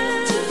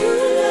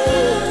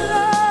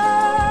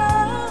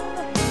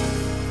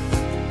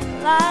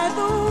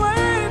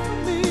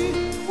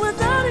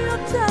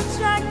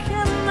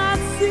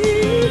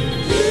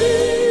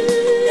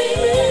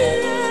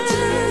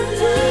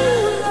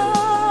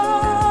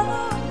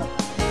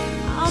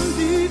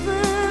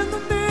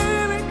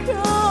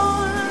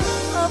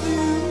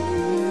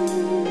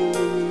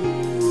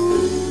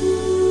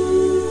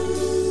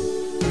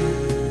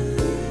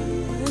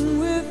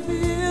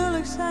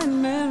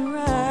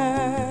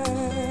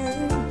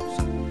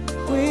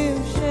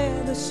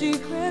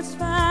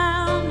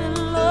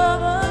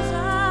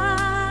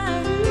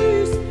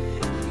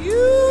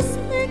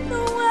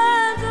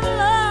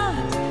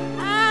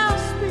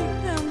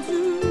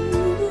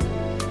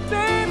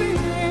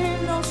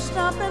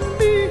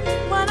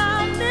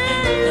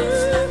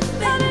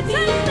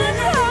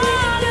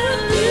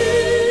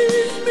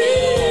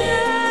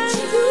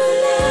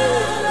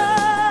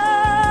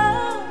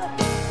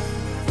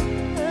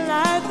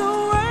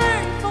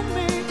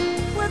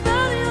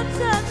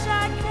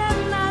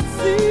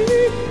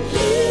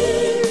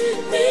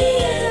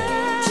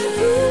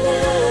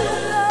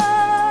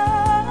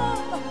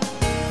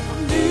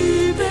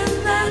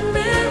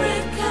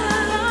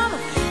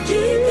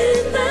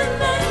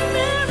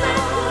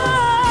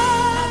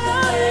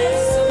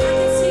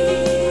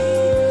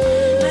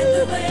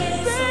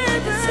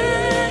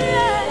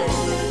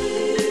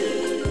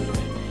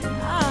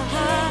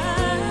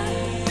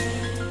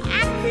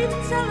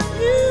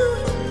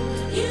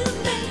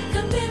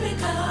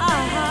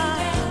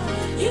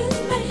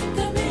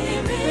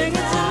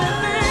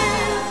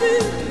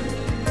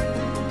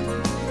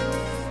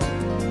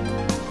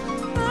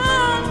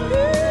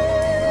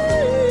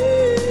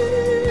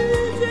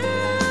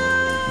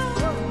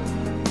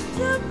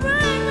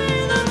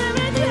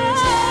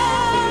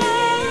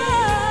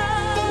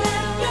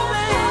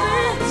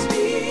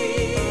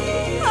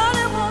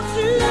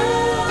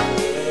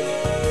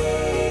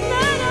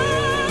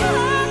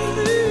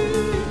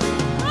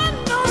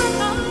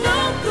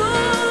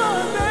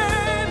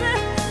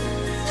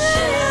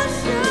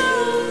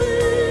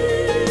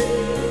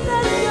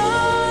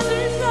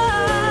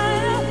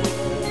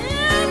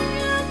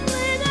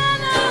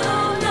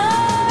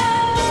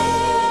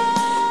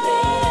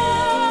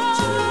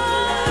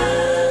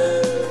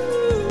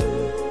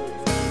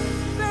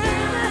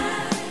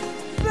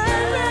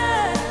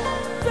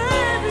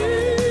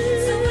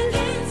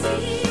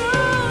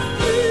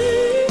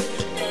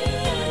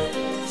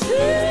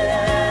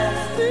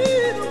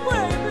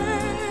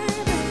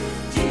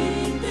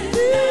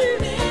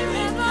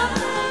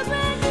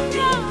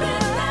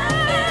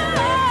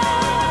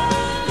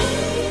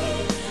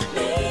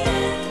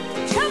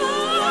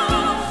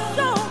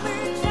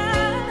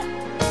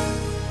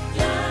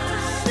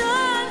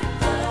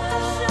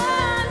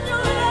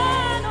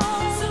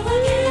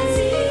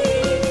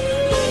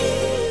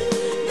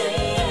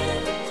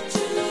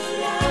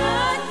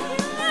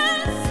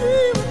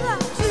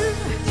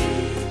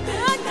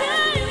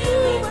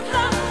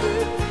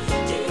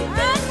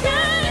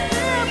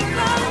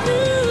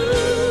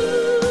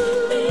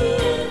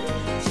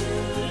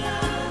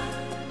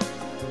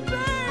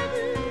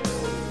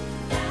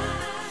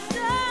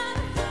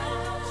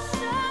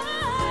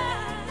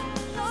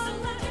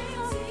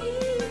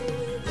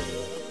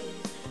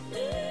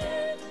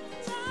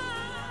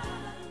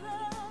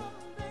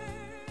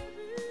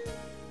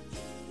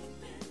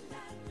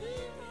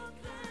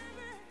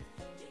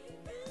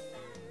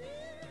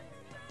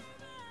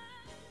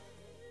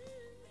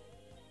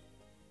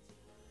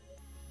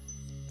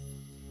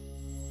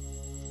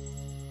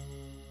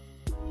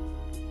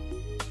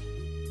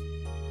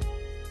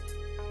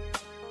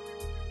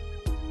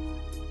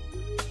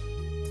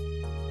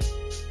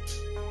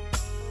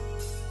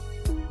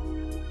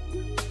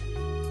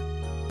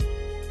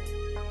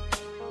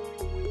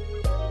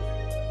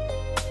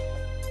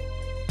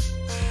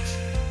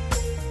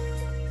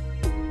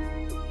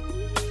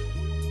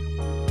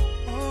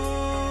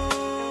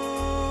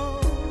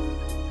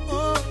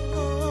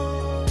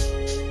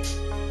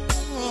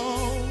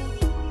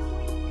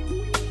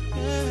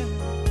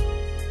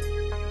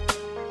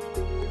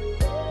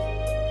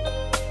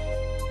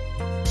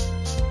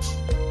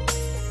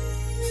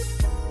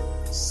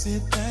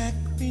 back,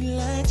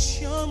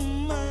 relax your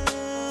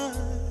mind.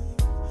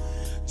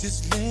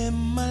 Just let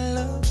my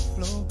love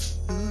flow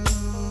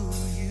through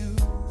you.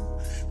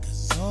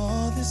 'Cause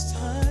all this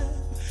time,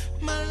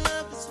 my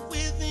love is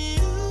with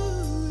you.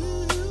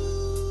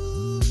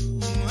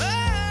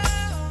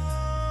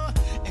 Oh,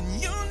 and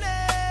you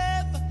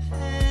never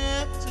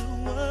have to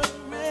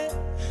worry.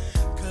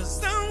 'Cause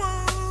I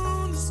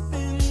want to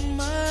spend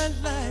my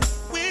life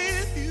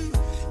with you.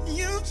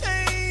 You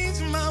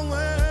changed my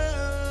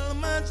world.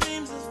 My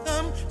dreams have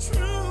come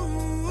true.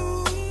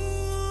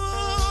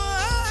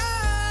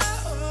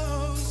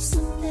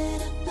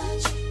 Something about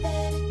you,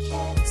 baby,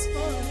 can't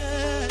explain.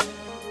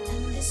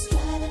 And it's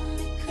driving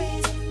me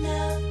crazy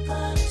now. I'm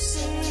gonna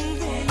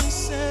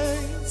say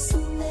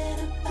something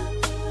about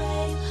the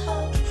way you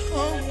hold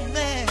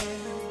me.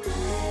 I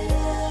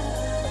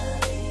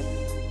love you.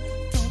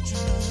 Don't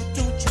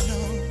you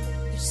know?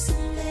 There's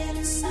something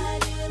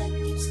inside you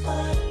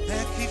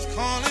that keeps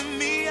calling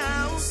me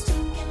out. It's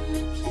taking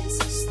me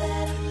places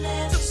that I've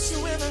never Don't seen.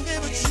 you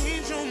ever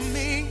change on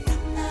me?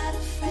 I'm not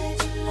afraid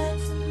to learn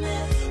from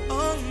it.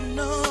 Oh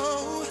no,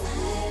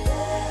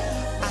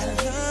 I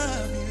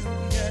love you,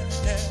 yeah.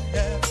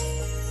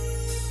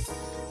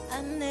 I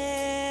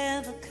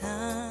never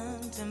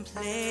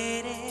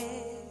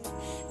contemplated.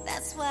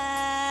 That's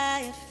why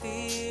it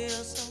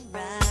feels so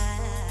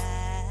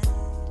right.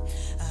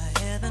 A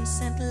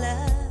heaven-sent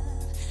love,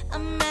 a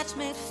match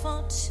made for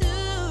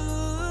two.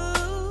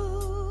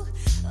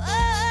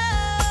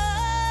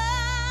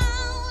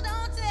 Oh,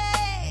 don't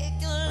take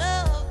your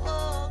love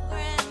for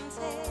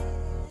granted.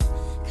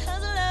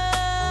 'Cause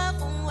love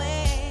won't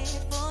wait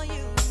for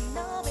you.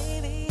 No,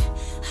 baby,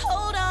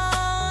 hold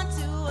on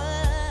to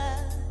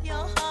what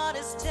your heart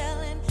is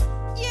telling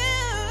you.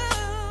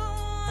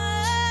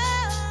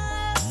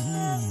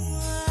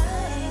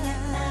 Late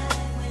at night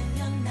when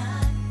you're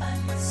not by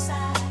my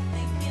side,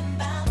 thinking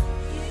about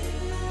you.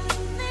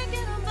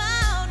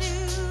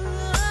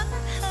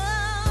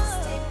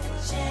 Take the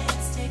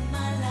chance, take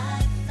my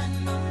life and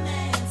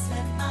romance.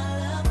 Let my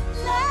love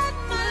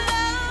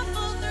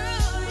flow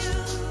through you.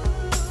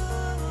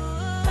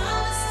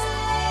 Promise to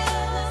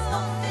live and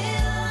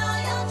fulfill all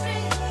your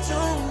dreams.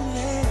 Don't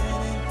let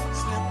it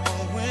slip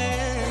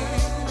away.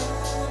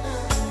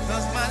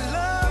 'Cause my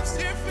love's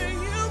here for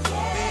you.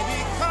 Baby,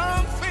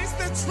 come face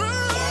the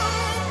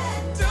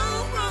truth.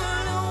 Don't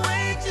run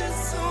away,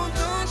 just hold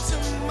on to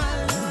my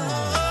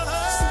love.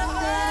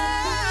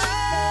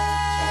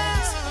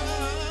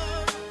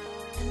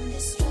 And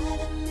it's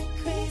driving me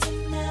crazy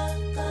now.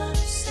 I'm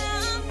gonna say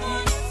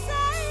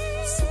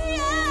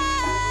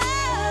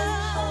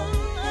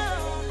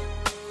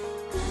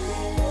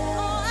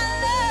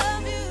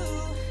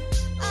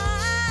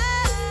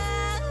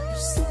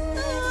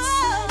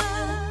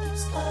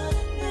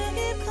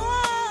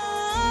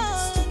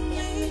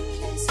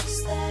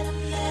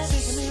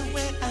Take me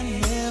where I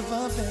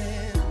never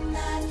been. I'm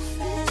not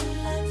afraid to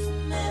learn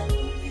from it.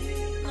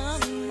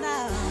 I'm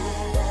not.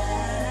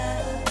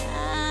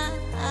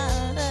 I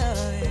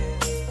love you.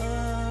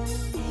 Oh,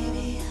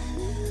 baby, I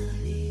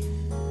love you.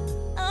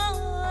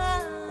 Oh, I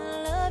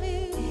love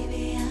you.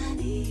 Baby, I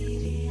need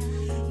you.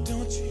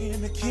 Don't you hear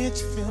me? Can't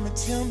you feel me?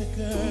 Tell me,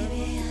 girl.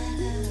 Baby, I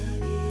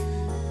love you.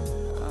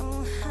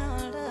 Oh, how I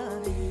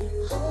love you.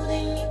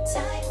 Holding you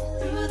tight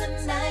through the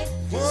night.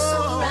 Feels so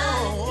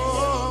right.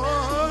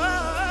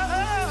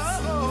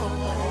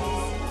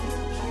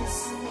 Kiss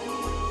me.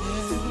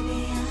 Baby,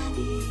 I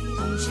need you.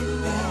 Don't you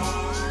know?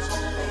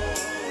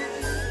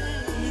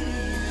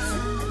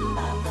 Something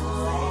about the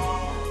way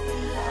you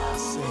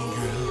love me.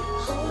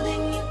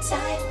 Holding you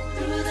tight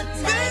through the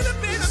night.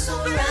 Feels so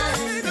right.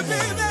 Baby.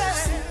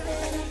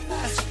 Something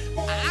about you,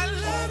 baby. I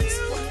love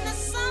you. There's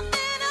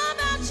something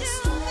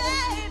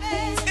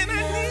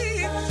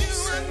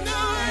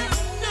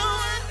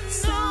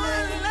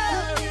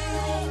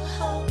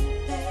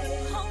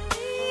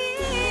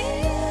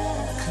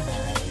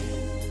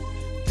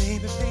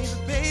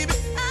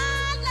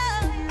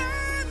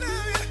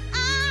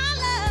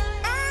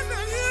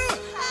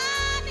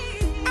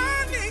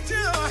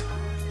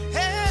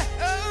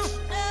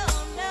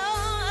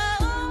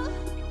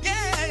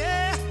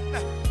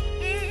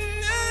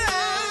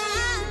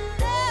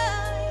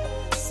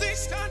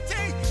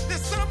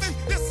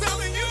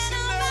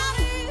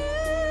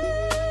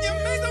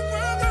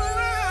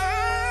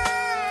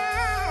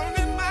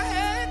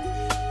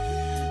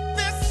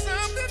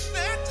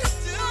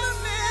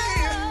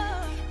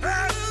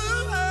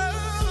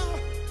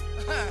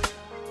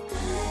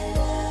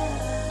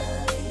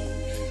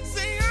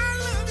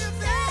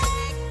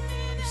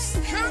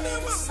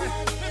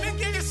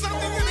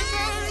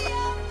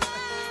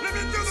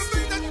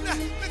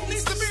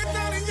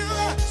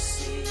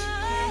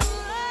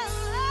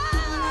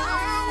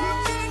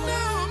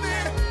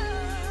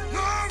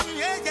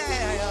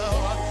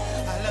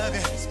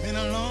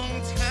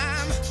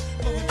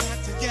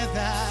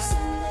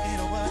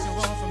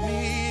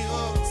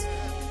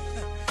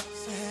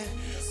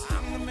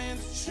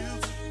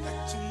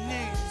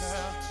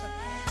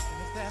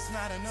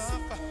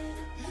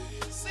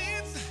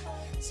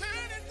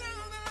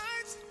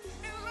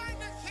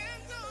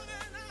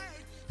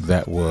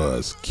That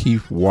was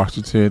Keith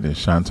Washington and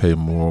Shantae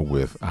Moore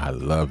with I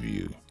Love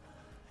You.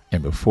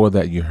 And before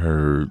that, you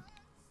heard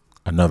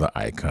another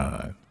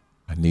icon,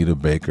 Anita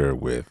Baker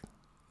with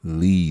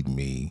Lead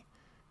Me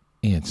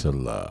Into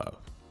Love.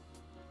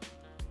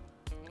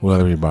 Well,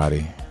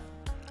 everybody,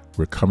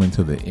 we're coming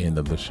to the end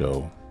of the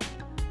show.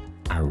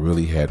 I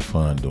really had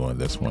fun doing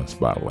this one,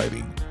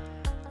 spotlighting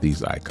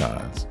these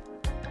icons.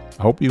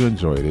 I hope you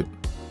enjoyed it.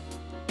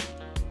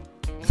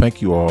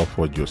 Thank you all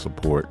for your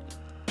support.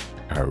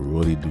 I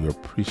really do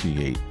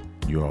appreciate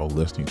you all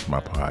listening to my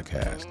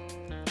podcast.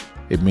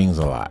 It means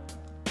a lot.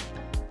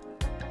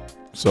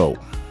 So,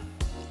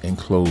 in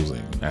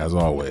closing, as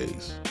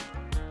always,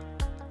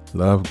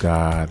 love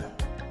God,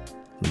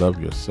 love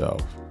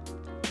yourself,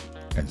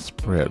 and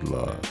spread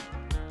love.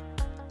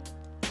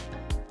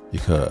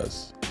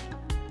 Because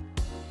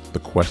the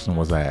question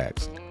was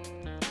asked,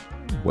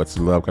 what's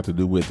love got to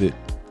do with it?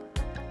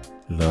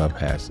 Love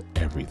has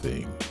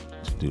everything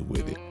to do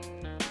with it.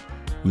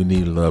 We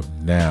need love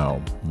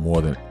now more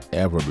than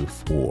ever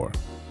before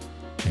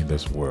in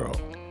this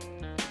world.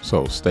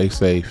 So stay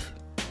safe,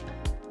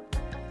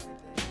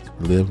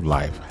 live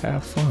life,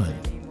 have fun,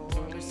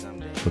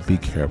 but be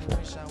careful.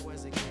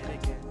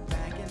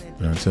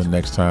 And until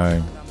next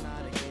time,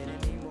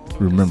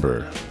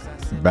 remember,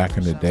 back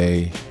in the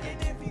day,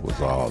 it was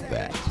all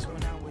that.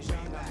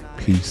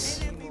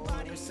 Peace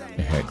and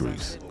head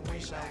grease.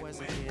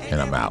 And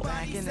I'm out.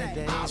 Back in the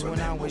days when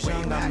I was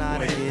young, I'm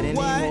not a kid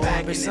anymore.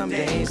 But some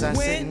days I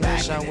sit and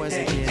wish I was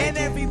a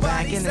kid.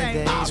 Back in the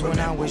days when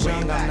I was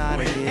young, I'm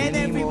not a kid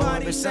anymore.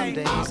 But some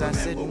days I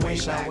sit and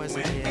wish I was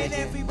a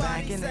kid.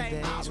 Back in the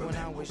days when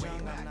I was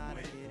young, I'm not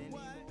a kid.